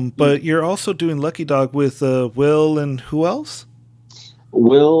 But you're also doing Lucky Dog with Will and who else?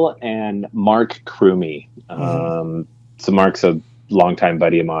 Will and Mark Crumey. So Mark's a longtime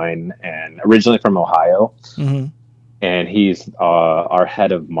buddy of mine and originally from Ohio. And he's our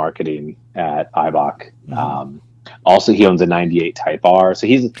head of marketing at Eibach. Also, he owns a 98 Type R, so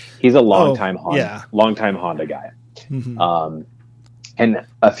he's a longtime Honda guy. And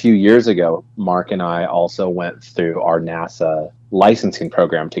a few years ago, Mark and I also went through our NASA licensing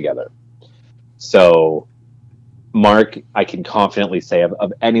program together. So, Mark, I can confidently say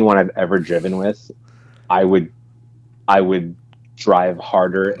of anyone I've ever driven with, I would drive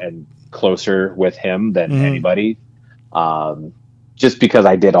harder and closer with him than anybody. Just because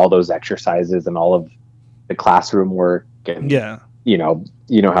I did all those exercises and all of the classroom work, and you know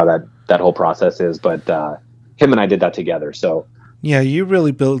how that whole process is, but him and I did that together. So you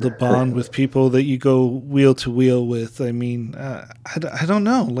really build a bond with people that you go wheel to wheel with. I mean, I don't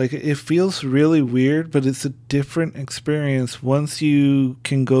know, like it feels really weird, but it's a different experience once you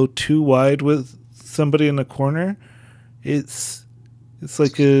can go too wide with somebody in a corner. It's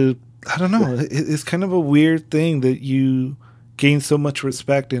like I don't know, it's kind of a weird thing that you gain so much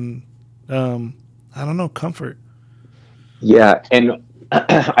respect and I don't know, comfort. Yeah, and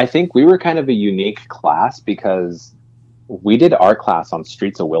I think we were kind of a unique class because we did our class on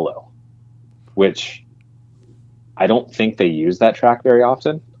Streets of Willow, which I don't think they use that track very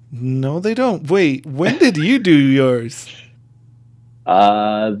often. No, they don't. Wait, when did you do yours?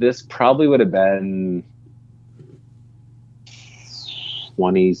 This probably would have been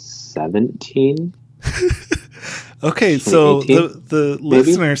 2017. Okay, so the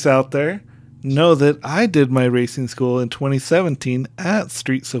listeners out there know that I did my racing school in 2017 at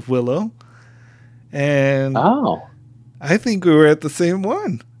Streets of Willow, and I think we were at the same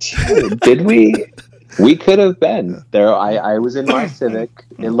one. Did we? We could have been there. I was in my Civic.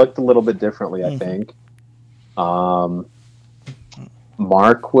 It looked a little bit differently, I think.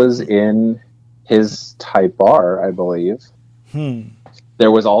 Mark was in his Type R, I believe.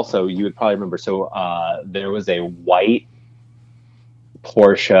 There was also, you would probably remember, so there was a white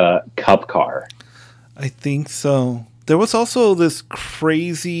Porsche Cup car. I think so. There was also this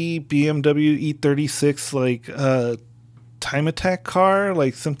crazy BMW E36 like time attack car,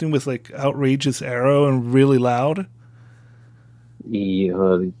 like something with like outrageous aero and really loud.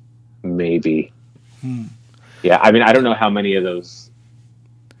 Yeah, maybe. Yeah, I mean, I don't know how many of those.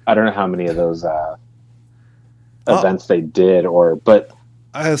 I don't know how many of those events they did, but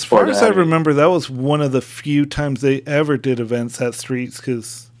as far as I remember, that was one of the few times they ever did events at Streets,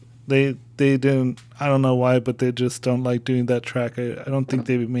 because they didn't. I don't know why, but they just don't like doing that track. I don't think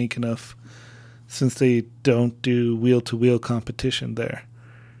they make enough, since they don't do wheel-to-wheel competition there.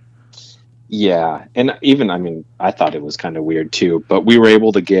 Yeah, and even, I mean, I thought it was kind of weird too, but we were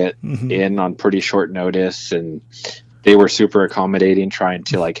able to get in on pretty short notice, and they were super accommodating, trying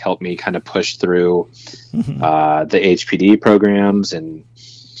to like help me kind of push through the HPD programs. And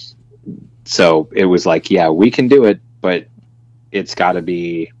so it was like, yeah, we can do it, but it's got to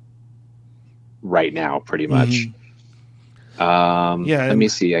be right now, pretty much. Let me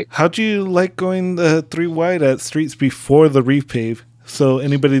see. How'd you like going the 3 wide at Streets before the repave? So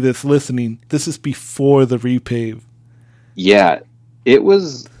anybody that's listening, this is before the repave. Yeah, it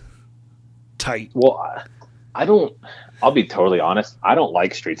was tight. Well, I'll be totally honest, I don't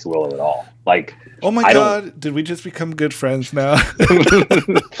like Streets of Willow at all. Like, oh my God, did we just become good friends now?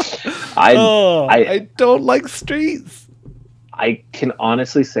 I don't like Streets. I can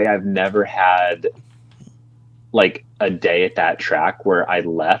honestly say I've never had like a day at that track where I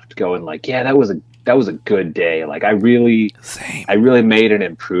left going like, yeah, that was a good day. Like I really made an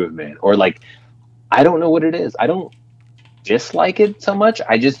improvement. Or like, I don't know what it is. I don't dislike it so much.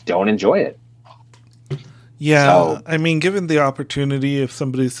 I just don't enjoy it. Yeah. So, I mean, given the opportunity, if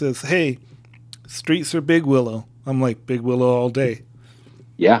somebody says, hey, Streets or Big Willow, I'm like, Big Willow all day.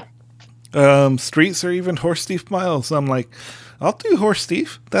 Yeah. Streets or even Horse Thief Miles, I'm like, I'll do Horse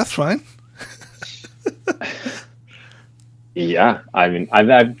Thief. That's fine. Yeah, I mean,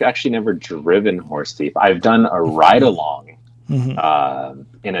 I've actually never driven Horse Thief. I've done a ride along in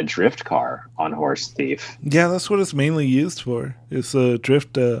a drift car on Horse Thief. Yeah, that's what it's mainly used for. It's a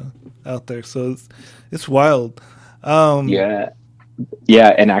drift out there, so it's wild. Yeah,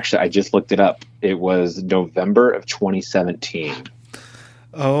 and actually, I just looked it up. It was November of 2017.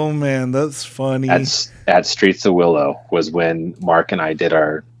 Oh man, that's funny. At Streets of Willow was when Mark and I did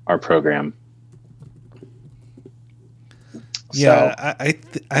our program. Yeah, so.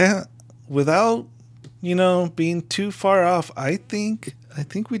 I without being too far off, I think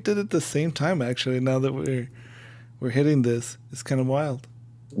we did it the same time actually. Now that we're hitting this, it's kind of wild.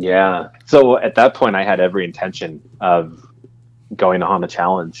 Yeah. So at that point, I had every intention of going to Honda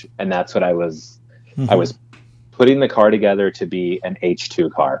Challenge, and that's what I was. I was putting the car together to be an H2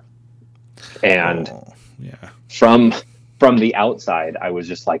 car, and from the outside, I was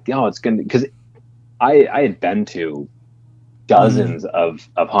just like, it's gonna, because I had been to dozens of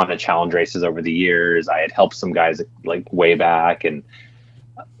Honda Challenge races over the years. I had helped some guys like way back, and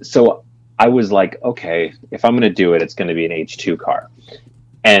so I was like, okay, if I'm going to do it, it's going to be an H2 car.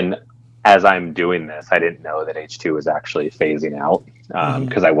 And as I'm doing this, I didn't know that H2 was actually phasing out,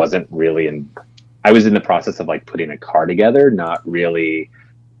 because I wasn't really I was in the process of like putting a car together, not really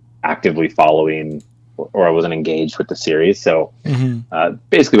actively following, or I wasn't engaged with the series. So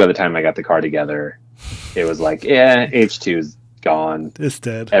basically by the time I got the car together, it was like, yeah, H2's gone. It's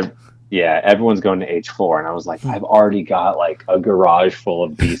dead. Everyone's going to H4. And I was like, I've already got like a garage full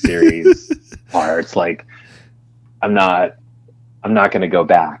of B series parts. Like, I'm not going to go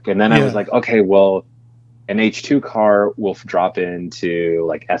back. And then I was like, okay, well, an H2 car will drop into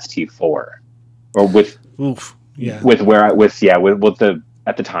like ST4 or with the,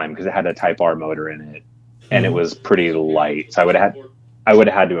 at the time, because it had a Type R motor in it and it was pretty light. So I would have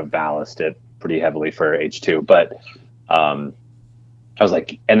had to have ballasted it pretty heavily for H2, but I was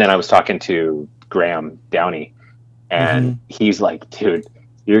like, and then I was talking to Graham Downey, and he's like, dude,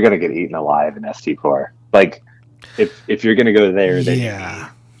 you're gonna get eaten alive in ST4. Like, if you're gonna go there, then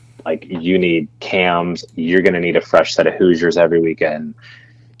you need cams. You're gonna need a fresh set of Hoosiers every weekend.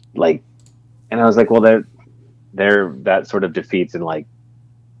 Like, and I was like, well, they're that sort of defeats, and like,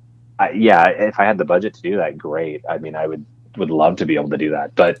 if I had the budget to do that, great. I mean, I would love to be able to do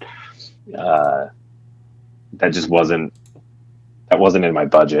that, but that just wasn't in my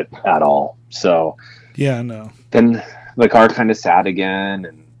budget at all. So no. Then the car kind of sat again,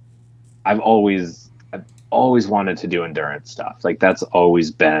 and I've always wanted to do endurance stuff. Like that's always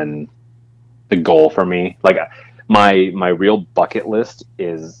been the goal for me. Like my real bucket list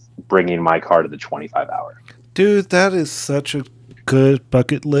is bringing my car to the 25 hour. Dude, that is such a good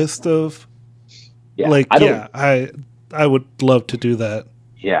bucket list of I would love to do that.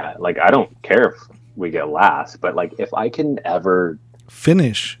 Yeah, like I don't care if we get last, but like if I can ever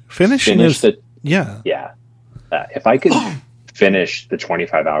finish the yeah. If I could finish the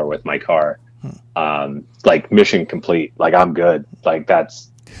 25 hour with my car, like mission complete, like I'm good. Like that's,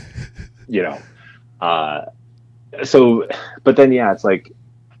 so, but then, yeah, it's like,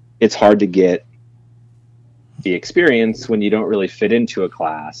 it's hard to get the experience when you don't really fit into a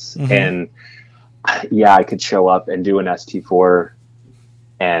class. Mm-hmm. And yeah, I could show up and do an ST4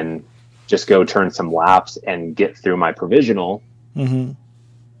 and just go turn some laps and get through my provisional. Mm-hmm.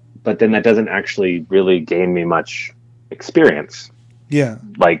 But then that doesn't actually really gain me much experience. Yeah.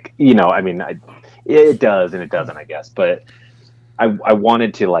 Like, I mean, it does and it doesn't, I guess. But I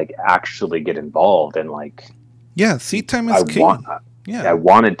wanted to like actually get involved and like. Yeah, seat time is king. I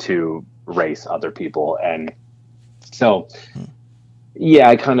wanted to race other people. And so, yeah,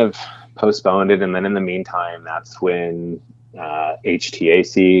 I kind of postponed it. And then in the meantime, that's when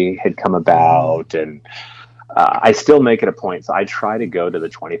HTAC had come about. And I still make it a point. So I try to go to the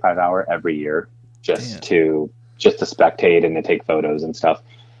 25 hour every year just to spectate and to take photos and stuff.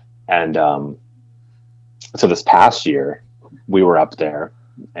 And so this past year we were up there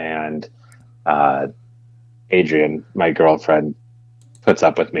and Adrian, my girlfriend, puts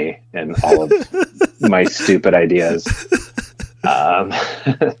up with me and all of my stupid ideas.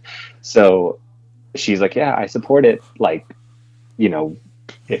 So she's like, yeah, I support it. Like,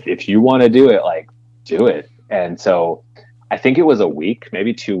 if you want to do it, like do it. And so I think it was a week,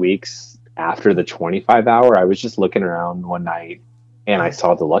 maybe 2 weeks after the 25 hour, I was just looking around one night and I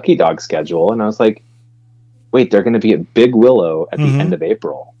saw the Lucky Dog schedule and I was like, wait, they're going to be at Big Willow at the end of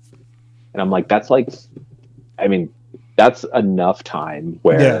April. And I'm like, that's enough time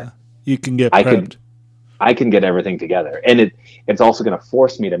where you can get prepped. I can get everything together. And it's also going to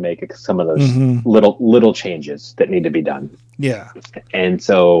force me to make some of those little changes that need to be done. Yeah. And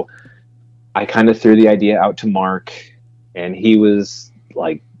so I kind of threw the idea out to Mark and he was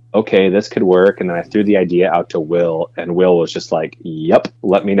like, okay, this could work. And then I threw the idea out to Will and Will was just like, yep,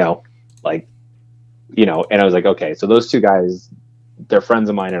 let me know. Like, and I was like, okay, so those two guys, they're friends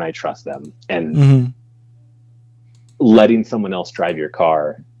of mine and I trust them. And letting someone else drive your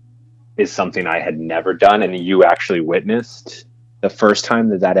car is something I had never done. And you actually witnessed the first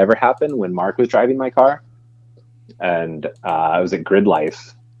time that ever happened when Mark was driving my car. And I was at Grid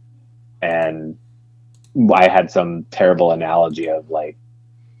Life and I had some terrible analogy of like,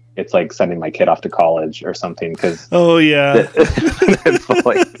 it's like sending my kid off to college or something. Cause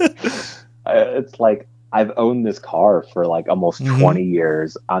it's like I've owned this car for like almost 20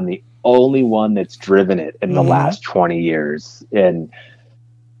 years. I'm the only one that's driven it in the last 20 years. And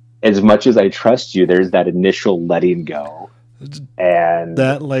as much as I trust you, there's that initial letting go. And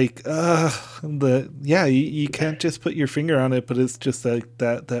that like, you can't just put your finger on it, but it's just like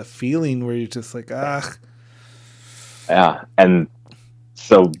that feeling where you're just like, Yeah. And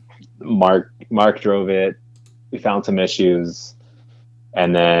so Mark drove it. We found some issues.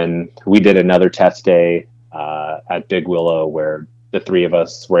 And then we did another test day at Big Willow where the three of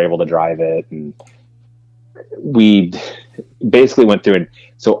us were able to drive it. And we basically went through. And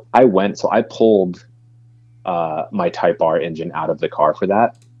so I pulled my Type R engine out of the car for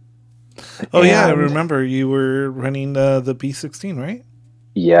that. Oh, yeah. I remember you were running the B16, right?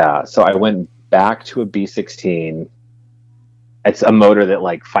 Yeah. So I went back to a B16. It's a motor that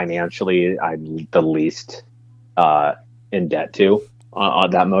like financially I'm the least in debt to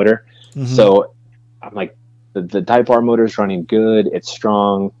on that motor. So I'm like, the Type R motor is running good. It's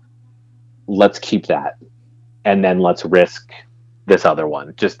strong. Let's keep that. And then let's risk this other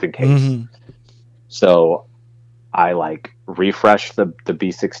one just in case. So I like refreshed the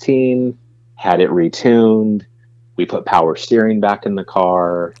B16, had it retuned. We put power steering back in the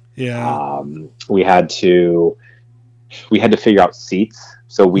car. Yeah. We had to figure out seats.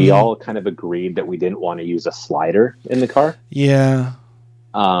 So we all kind of agreed that we didn't want to use a slider in the car. Yeah.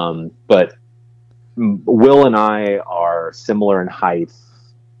 But Will and I are similar in height.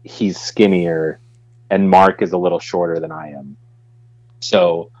 He's skinnier and Mark is a little shorter than I am.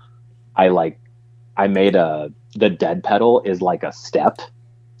 So I made the dead pedal is like a step.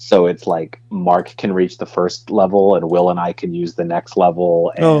 So it's like Mark can reach the first level and Will and I can use the next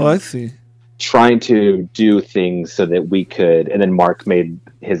level. And I see. Trying to do things so that we could, and then Mark made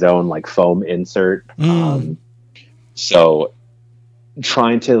his own like foam insert. So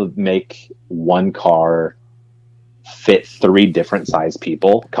trying to make one car fit 3 different size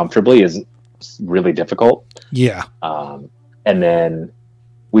people comfortably is really difficult. Yeah. And then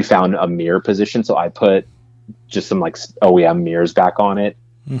we found a mirror position. So I put just some like OEM mirrors back on it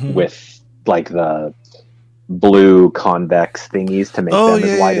with like the blue convex thingies to make them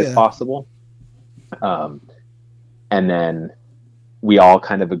as wide as possible. And then we all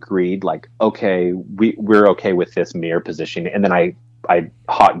kind of agreed, like, okay, we're okay with this mirror positioning. And then I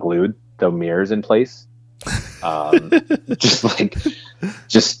hot glued the mirrors in place.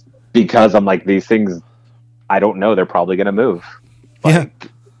 just because I'm like, these things, I don't know, they're probably going to move. Like,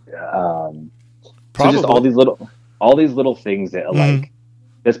 so just all these little things that like,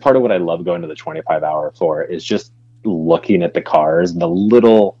 that's part of what I love going to the 25 hour for, is just looking at the cars and the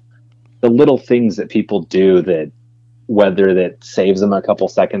little things that people do, that whether that saves them a couple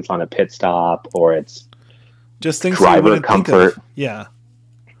seconds on a pit stop, or it's just things driver comfort. Yeah.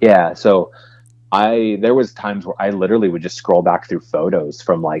 So there was times where I literally would just scroll back through photos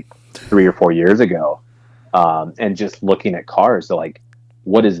from like 3 or 4 years ago, and just looking at cars. So like,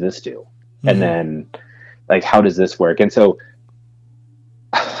 what does this do? And then like, how does this work? And so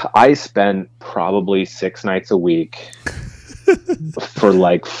I spent probably 6 nights a week for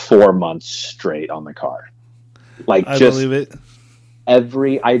like 4 months straight on the car. Like, I believe it. I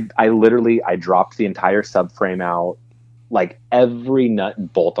dropped the entire subframe out. Like, every nut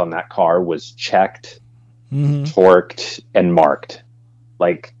and bolt on that car was checked, torqued, and marked.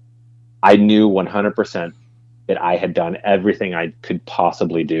 Like, I knew 100% that I had done everything I could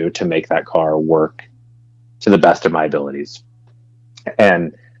possibly do to make that car work to the best of my abilities.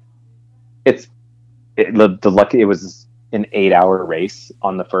 And it was an 8-hour race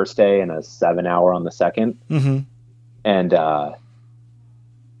on the first day and a 7-hour on the second. And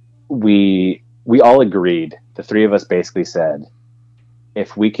we all agreed, the three of us basically said,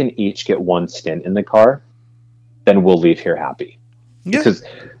 if we can each get one stint in the car, then we'll leave here happy. Because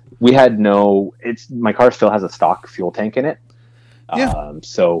we had my car still has a stock fuel tank in it.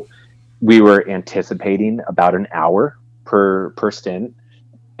 So we were anticipating about an hour per stint,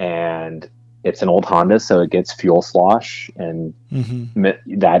 and it's an old Honda, so it gets fuel slosh and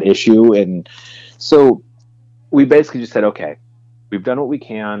that issue. And so we basically just said, okay, we've done what we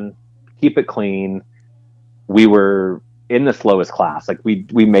can, keep it clean. We were in the slowest class. Like, we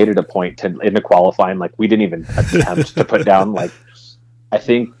made it a point in the qualifying, like, we didn't even attempt to put down, like, I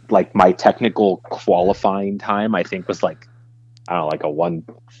think like my technical qualifying time, I think was like, I don't know, like a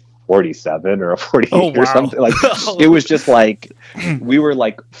 147 or a 48 or something. Like, it was just like, we were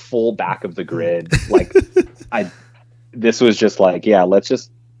like full back of the grid. Like, this was just like,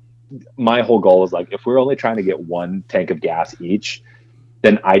 my whole goal was like, if we're only trying to get one tank of gas each,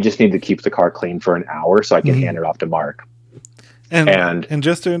 then I just need to keep the car clean for an hour so I can hand it off to Mark. And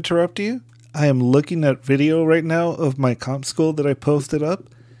just to interrupt you, I am looking at video right now of my comp school that I posted up,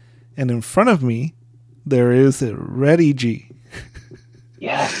 and in front of me, there is a Ready G.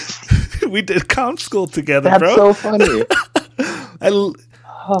 Yes. We did comp school together, That's bro. so funny.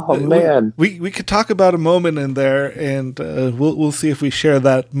 Man. We could talk about a moment in there, and we'll see if we share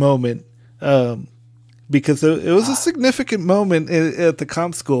that moment, because it was a significant moment at the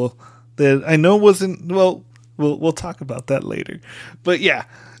comp school that I know wasn't, well, we'll talk about that later. But yeah.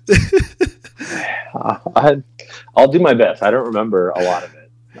 I'll do my best. I don't remember a lot of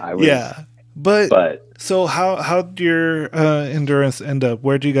it. But so how did your endurance end up?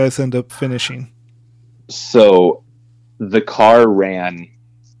 Where did you guys end up finishing? So the car ran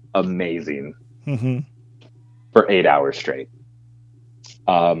amazing for 8 hours straight.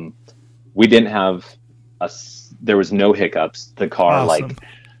 We didn't have there was no hiccups. The car,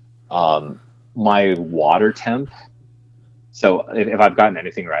 awesome. My water temp. So if I've gotten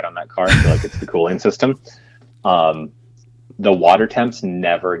anything right on that car, I feel like it's the cooling system. The water temps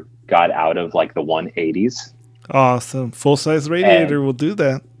never got out of like the 180s. Awesome. Full size radiator will do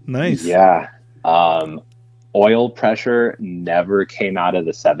that. Nice. Yeah. Oil pressure never came out of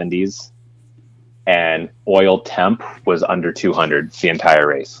the 70s, and oil temp was under 200 the entire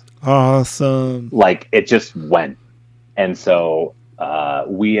race. Awesome. Like, it just went. And so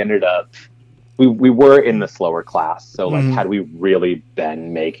we ended up, we were in the slower class. So like, had we really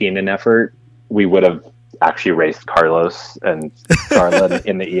been making an effort, we would have actually raced Carlos and Carla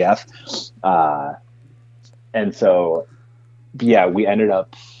in the EF. And so, yeah, we ended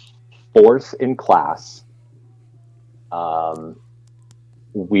up 4th in class.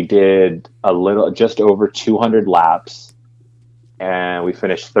 We did just over 200 laps, and we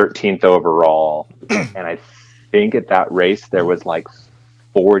finished 13th overall. And I think at that race, there was like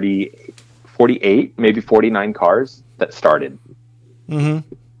 48, maybe 49 cars that started.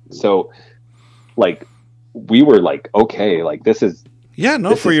 So like, we were like, okay, like this is... Yeah,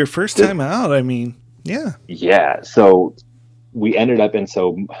 no, for your first time out, I mean, yeah. Yeah, so we ended up in,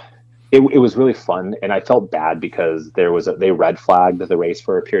 so it was really fun, and I felt bad because they red flagged the race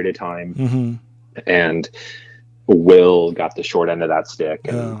for a period of time, Mm-hmm. and Will got the short end of that stick,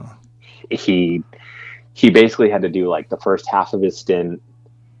 and he basically had to do like the first half of his stint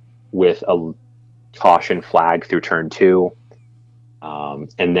with a caution flag through turn 2, and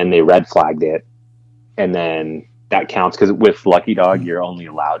then they red flagged it, and then that counts because with Lucky Dog you're only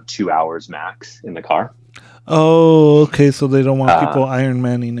allowed 2 hours max in the car. Oh, okay. So they don't want people Iron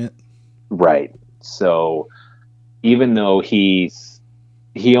Manning it. Right. So even though he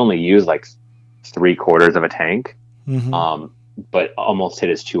only used like 3/4 of a tank, Mm-hmm. but almost hit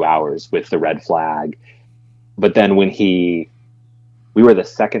his 2 hours with the red flag. But then when we were the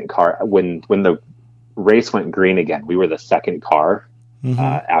second car, when the race went green again, we were the second car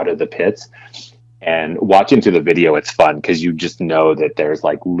out of the pits. And watching through the video, it's fun because you just know that there's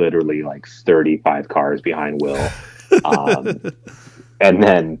like literally like 35 cars behind Will. And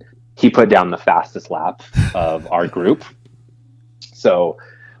then he put down the fastest lap of our group. So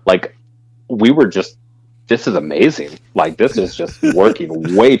like we were just, this is amazing. Like this is just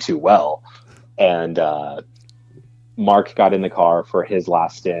working way too well. And Mark got in the car for his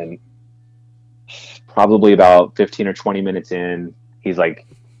last stint, probably about 15 or 20 minutes in. He's like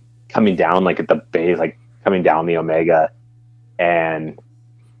coming down like at the base, like coming down the Omega, and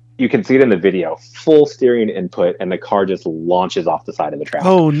you can see it in the video, full steering input, and the car just launches off the side of the track.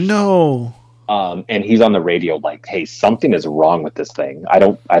 Oh no. And he's on the radio like, hey, something is wrong with this thing. I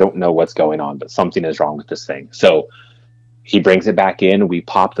don't know what's going on, but something is wrong with this thing. So he brings it back in. We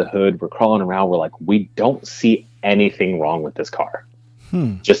pop the hood. We're crawling around. We're like, we don't see anything wrong with this car.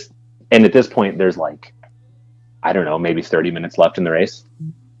 And at this point, there's like, I don't know, maybe 30 minutes left in the race.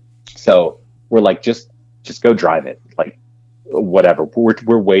 So we're like, just go drive it. Like, whatever.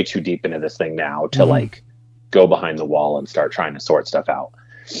 We're way too deep into this thing now to like go behind the wall and start trying to sort stuff out.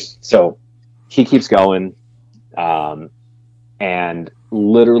 So he keeps going. And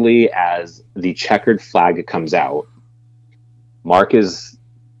literally as the checkered flag comes out, Mark is,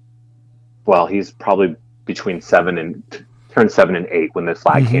 well, he's probably between turn 7 and 8 when the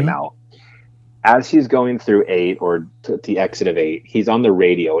flag came out. As he's going through 8 or the exit of 8, he's on the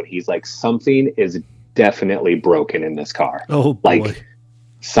radio and he's like, something is definitely broken in this car. Oh boy. Like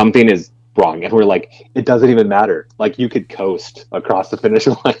something is wrong. And we're like, it doesn't even matter. Like you could coast across the finish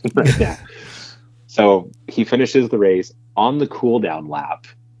line right now. So he finishes the race on the cool down lap.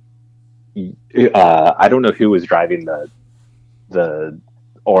 I don't know who was driving the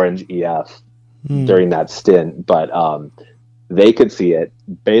orange EF during that stint, but they could see it.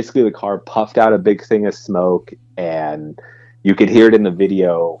 Basically, the car puffed out a big thing of smoke, and you could hear it in the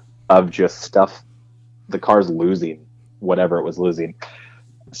video of just stuff. The car's losing whatever it was losing.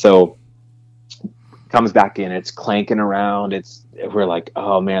 So comes back in, it's clanking around. We're like,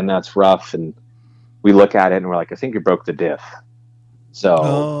 oh man, that's rough. And we look at it and we're like, I think you broke the diff.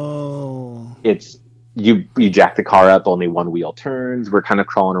 So it's you jack the car up, only one wheel turns. We're kind of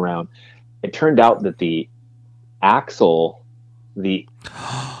crawling around. It turned out that the axle, the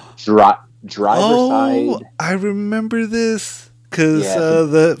driver side. I remember this because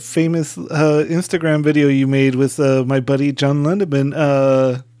the famous Instagram video you made with my buddy John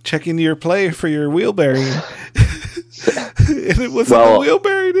Lindemann checking your play for your wheel bearing. And it wasn't a wheel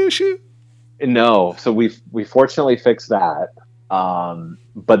bearing issue? No. So we fortunately fixed that.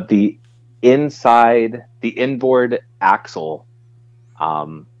 But the inboard axle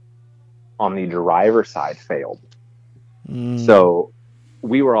on the driver side failed. So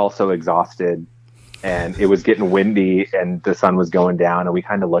we were also exhausted, and it was getting windy and the sun was going down, and we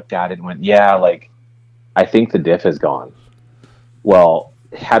kind of looked at it and went, yeah, like I think the diff is gone. Well,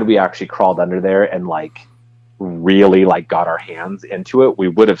 had we actually crawled under there and like really like got our hands into it, we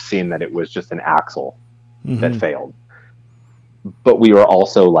would have seen that it was just an axle that failed. But we were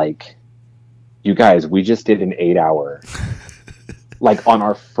also like, you guys, we just did an 8-hour like on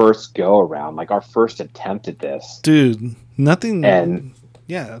our first go around, like our first attempt at this. Dude, nothing. And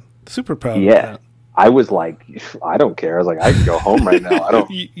yeah, super proud of that. I was like, I don't care. I was like, I can go home right now. I don't.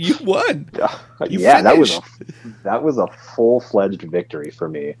 You won. You finished. that was a full-fledged victory for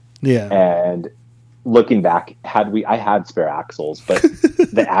me. Yeah. And looking back, I had spare axles, but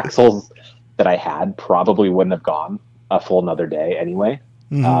the axles that I had probably wouldn't have gone a full another day anyway.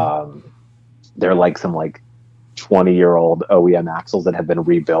 They're like some like 20-year-old OEM axles that have been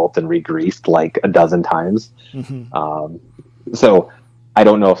rebuilt and re-greased like a dozen times. So I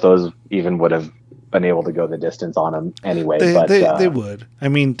don't know if those even would have been able to go the distance on them anyway. They would. I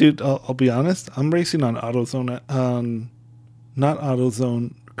mean, dude, I'll be honest. I'm racing on AutoZone, not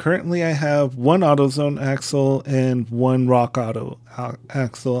AutoZone currently I have one AutoZone axle and one Rock Auto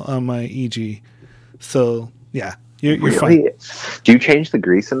axle on my EG. So yeah, you're really? fine. Do you change the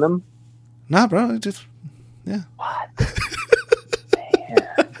grease in them? Nah, bro. Yeah. What?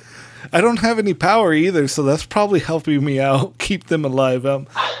 I don't have any power either, so that's probably helping me out, keep them alive.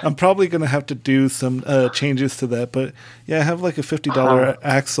 I'm probably going to have to do some changes to that. But yeah, I have like a $50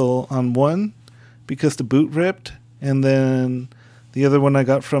 axle on one because the boot ripped. And then the other one I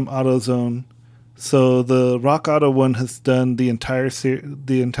got from AutoZone. So the Rock Auto one has done the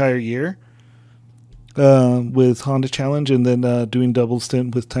entire year with Honda Challenge, and then doing double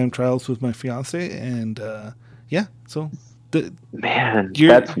stint with time trials with my fiance. And yeah, so... Man,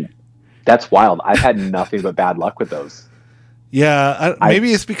 that's wild. I've had nothing but bad luck with those. Yeah,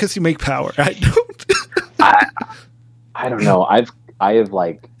 maybe it's because you make power. I don't. I don't know. I have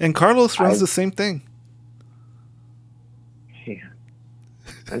like. And Carlos runs the same thing. Man,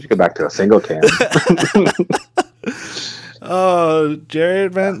 I should go back to a single cam. Oh,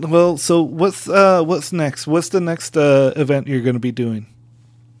 Jared, man. Well, so what's next? What's the next event you're going to be doing?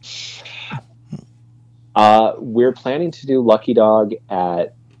 We're planning to do Lucky Dog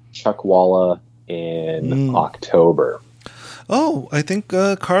at Chuckwalla in October. Oh, I think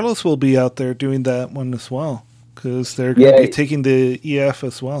Carlos will be out there doing that one as well, because they're going to be taking the EF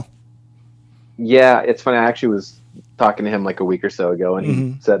as well. Yeah, it's funny. I actually was talking to him like a week or so ago, and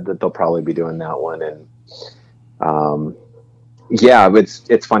he said that they'll probably be doing that one. And yeah,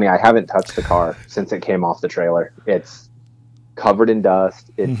 it's funny. I haven't touched the car since it came off the trailer. It's covered in dust.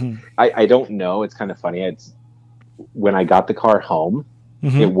 I don't know. It's kind of funny. It's when I got the car home,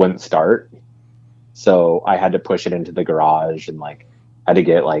 it wouldn't start. So I had to push it into the garage, and like I had to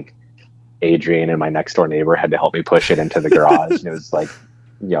get like Adrian and my next door neighbor had to help me push it into the garage. And it was like,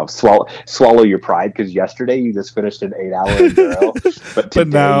 you know, swallow your pride, because yesterday you just finished an 8-hour enduro, but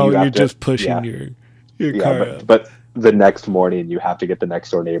now you're just pushing your car up. But the next morning you have to get the next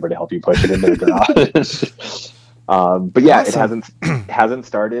door neighbor to help you push it into the garage. But yeah, awesome. It hasn't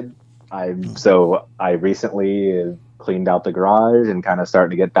started. So I recently cleaned out the garage and kind of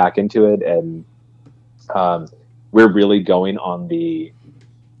starting to get back into it, and we're really going on the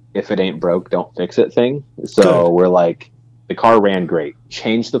if it ain't broke, don't fix it thing. So we're like, the car ran great.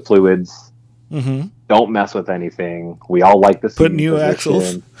 Change the fluids. Don't mess with anything. We all like the put new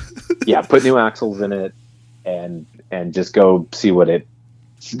axles. Yeah, put new axles in it, and just go see what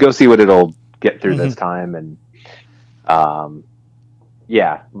it'll get through this time. And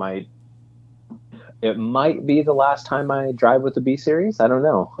yeah, it might be the last time I drive with the B Series. I don't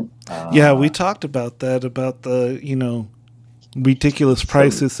know. Yeah, we talked about that, about the, you know, ridiculous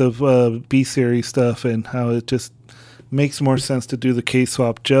prices of B Series stuff, and how it just makes more sense to do the case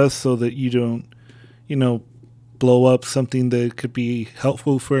swap just so that you don't, you know, blow up something that could be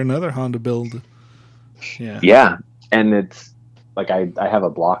helpful for another Honda build. Yeah. And it's like, I have a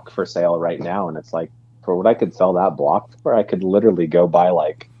block for sale right now, and it's like, for what I could sell that block for, I could literally go buy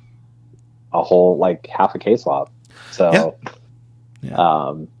like a whole, like half a case swap. So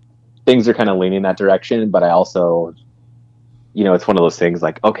things are kind of leaning that direction, but I also, you know, it's one of those things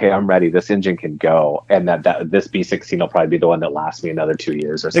like, okay, I'm ready. This engine can go. And that this B16 will probably be the one that lasts me another 2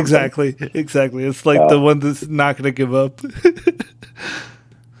 years or something. Exactly. It's like the one that's not going to give up.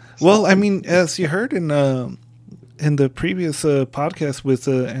 Well, I mean, as you heard in the previous podcast with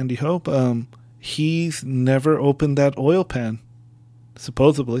Andy Hope, he's never opened that oil pan,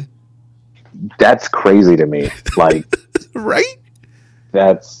 supposedly. That's crazy to me. Like, right?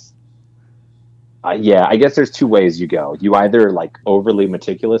 That's, yeah, I guess there's two ways you go. You either like overly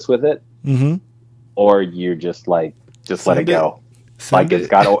meticulous with it, or you just like, let it go. Like it's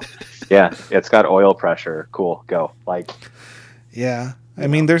got, it's got oil pressure. Cool, go. Like, yeah. I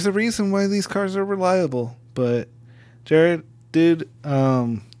mean, there's a reason why these cars are reliable. But Jared, dude,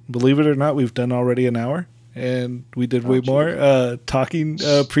 believe it or not, we've done already an hour, and we did way more talking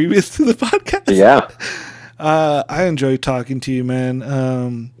previous to the podcast. Yeah. I enjoy talking to you,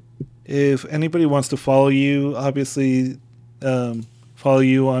 man. If anybody wants to follow you, obviously follow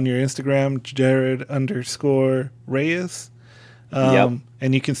you on your Instagram, Jared_Reyes.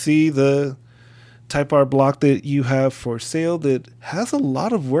 And you can see the Type R block that you have for sale that has a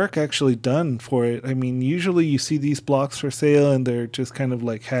lot of work actually done for it. I mean, usually you see these blocks for sale and they're just kind of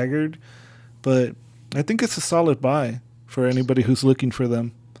like haggard, but I think it's a solid buy for anybody who's looking for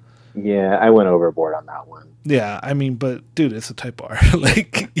them. Yeah, I went overboard on that one. Yeah, I mean, but dude, it's a Type R.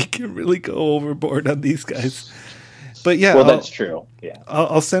 Like, you can really go overboard on these guys. But yeah, well, that's true. Yeah,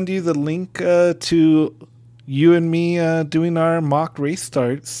 I'll send you the link to you and me doing our mock race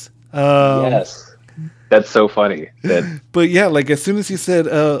starts. Yes. That's so funny. But yeah, like as soon as you said,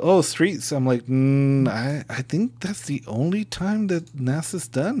 "Oh, streets," I'm like, I think that's the only time that NASA's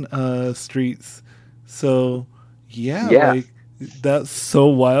done streets. So yeah, Yeah. like that's so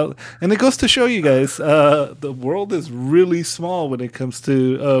wild, and it goes to show you guys, the world is really small when it comes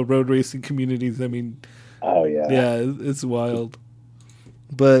to road racing communities. I mean, Oh yeah. yeah, it's wild.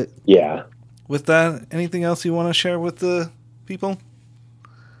 But Yeah. with that, anything else you want to share with the people?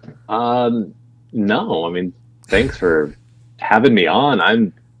 No, I mean, thanks for having me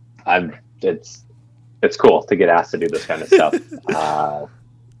on. It's cool to get asked to do this kind of stuff.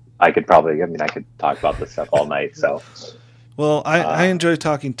 I could talk about this stuff all night. So, Well, I enjoy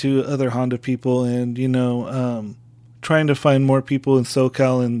talking to other Honda people, and trying to find more people in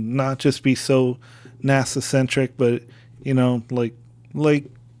SoCal and not just be so NASA centric, but like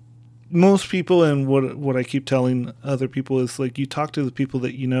most people. And what I keep telling other people is like you talk to the people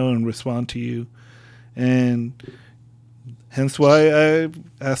that you know and respond to you, and hence why I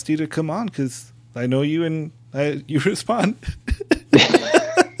asked you to come on, because I know you and you respond.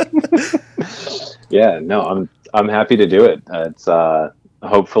 yeah, no, I'm happy to do it. It's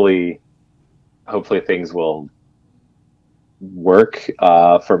hopefully things will work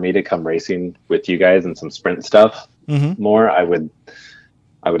for me to come racing with you guys and some sprint stuff more. I would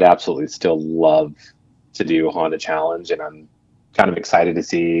absolutely still love to do a Honda Challenge, and I'm kind of excited to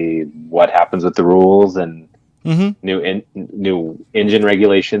see what happens with the rules and new engine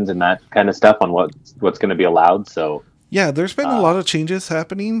regulations and that kind of stuff on what's going to be allowed. So yeah, there's been a lot of changes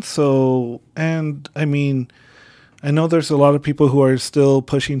happening. So, and I mean, I know there's a lot of people who are still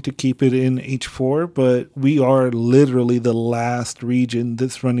pushing to keep it in H4, but we are literally the last region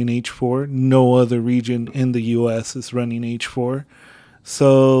that's running H4. No other region in the U.S. is running H4.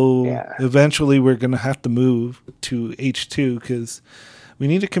 So eventually we're going to have to move to H2 because we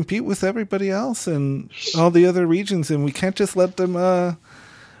need to compete with everybody else and all the other regions, and we can't just let them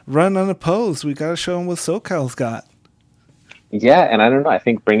run unopposed. We got to show them what SoCal's got. Yeah, and I don't know. I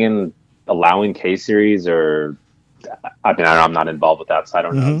think allowing K-Series, or I mean, I'm not involved with that, so I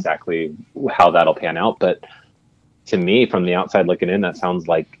don't know exactly how that'll pan out. But to me, from the outside looking in, that sounds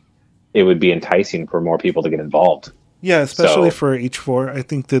like it would be enticing for more people to get involved. Yeah, especially for H4. I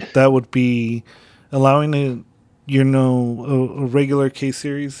think that would be allowing a regular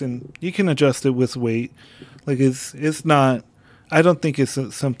K-Series, and you can adjust it with weight. Like it's not. I don't think it's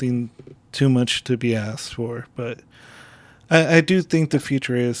something too much to be asked for, but I do think the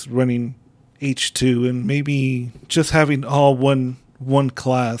future is running H2 and maybe just having all one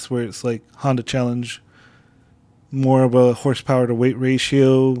class where it's like Honda Challenge, more of a horsepower to weight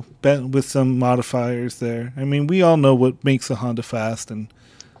ratio, with some modifiers there. I mean, we all know what makes a Honda fast, and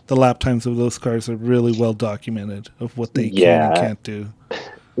the lap times of those cars are really well documented of what they can and can't do.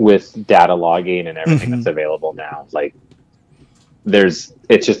 With data logging and everything that's available now, like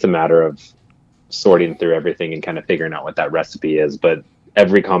it's just a matter of sorting through everything and kind of figuring out what that recipe is. But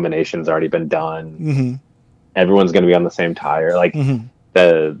every combination's already been done. Everyone's going to be on the same tire. Like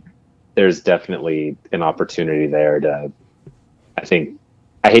there's definitely an opportunity there to, I think,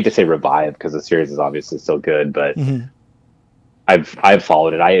 I hate to say revive because the series is obviously still good, but I've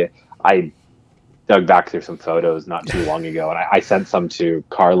followed it. I dug back through some photos not too long ago, and I sent some to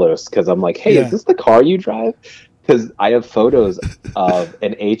Carlos because I'm like, hey, is this the car you drive? Because I have photos of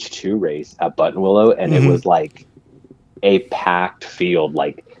an H2 race at Buttonwillow, and it was like a packed field.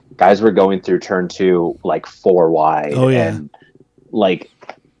 Like guys were going through turn 2 like 4 wide. Oh yeah. And like,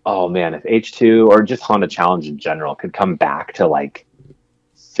 oh man, if H2 or just Honda Challenge in general could come back to like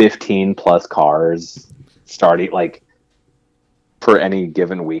 15 plus cars starting like per any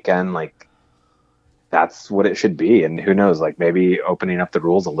given weekend, like that's what it should be. And who knows, like maybe opening up the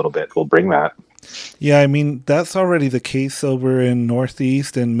rules a little bit will bring that. Yeah, I mean, that's already the case over in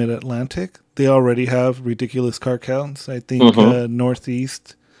Northeast and Mid-Atlantic. They already have ridiculous car counts. I think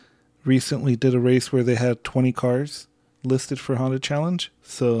Northeast recently did a race where they had 20 cars listed for Honda Challenge,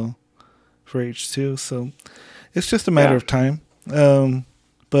 so for H2. So it's just a matter of time.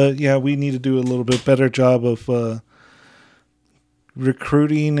 But yeah, we need to do a little bit better job of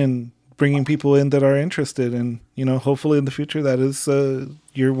recruiting and bringing people in that are interested. And, hopefully in the future that is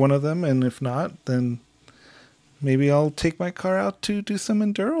you're one of them. And if not, then maybe I'll take my car out to do some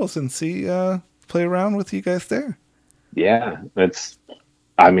enduros and play around with you guys there. Yeah,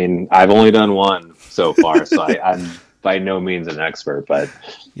 I've only done one so far, so I'm by no means an expert, but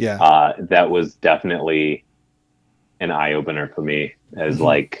that was definitely an eye opener for me. As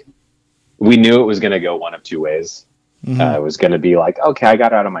like, we knew it was going to go one of two ways. It was going to be like, okay, I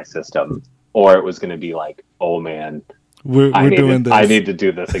got out of my system, or it was going to be like, oh man, we're doing this. I need to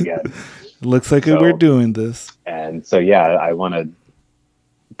do this again. It looks like we're doing this. And so, yeah, I want a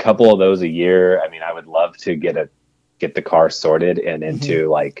couple of those a year. I mean, I would love to get the car sorted and into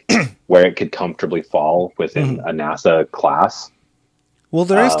like where it could comfortably fall within a NASA class. Well,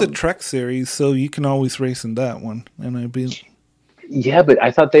 there is the Trek series, so you can always race in that one. And yeah, but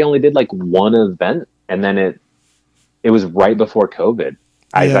I thought they only did like one event, and then it was right before COVID.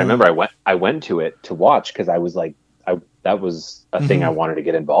 I remember I went to it to watch because I was like, that was a thing I wanted to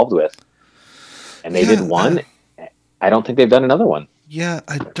get involved with, and they did one. I don't think they've done another one. Yeah,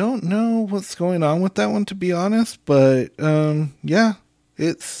 I don't know what's going on with that one, to be honest, but yeah,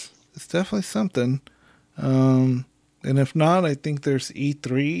 it's definitely something. And if not, I think there's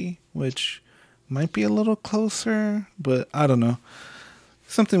E3, which might be a little closer, but I don't know.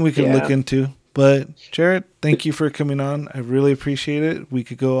 Something we could look into. But Jared, thank you for coming on. I really appreciate it. We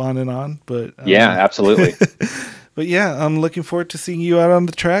could go on and on, but yeah, absolutely. But yeah, I'm looking forward to seeing you out on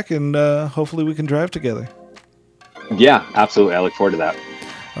the track, and hopefully we can drive together. Yeah, absolutely. I look forward to that.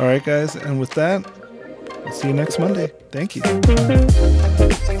 All right, guys. And with that, I'll see you next Monday. Thank you.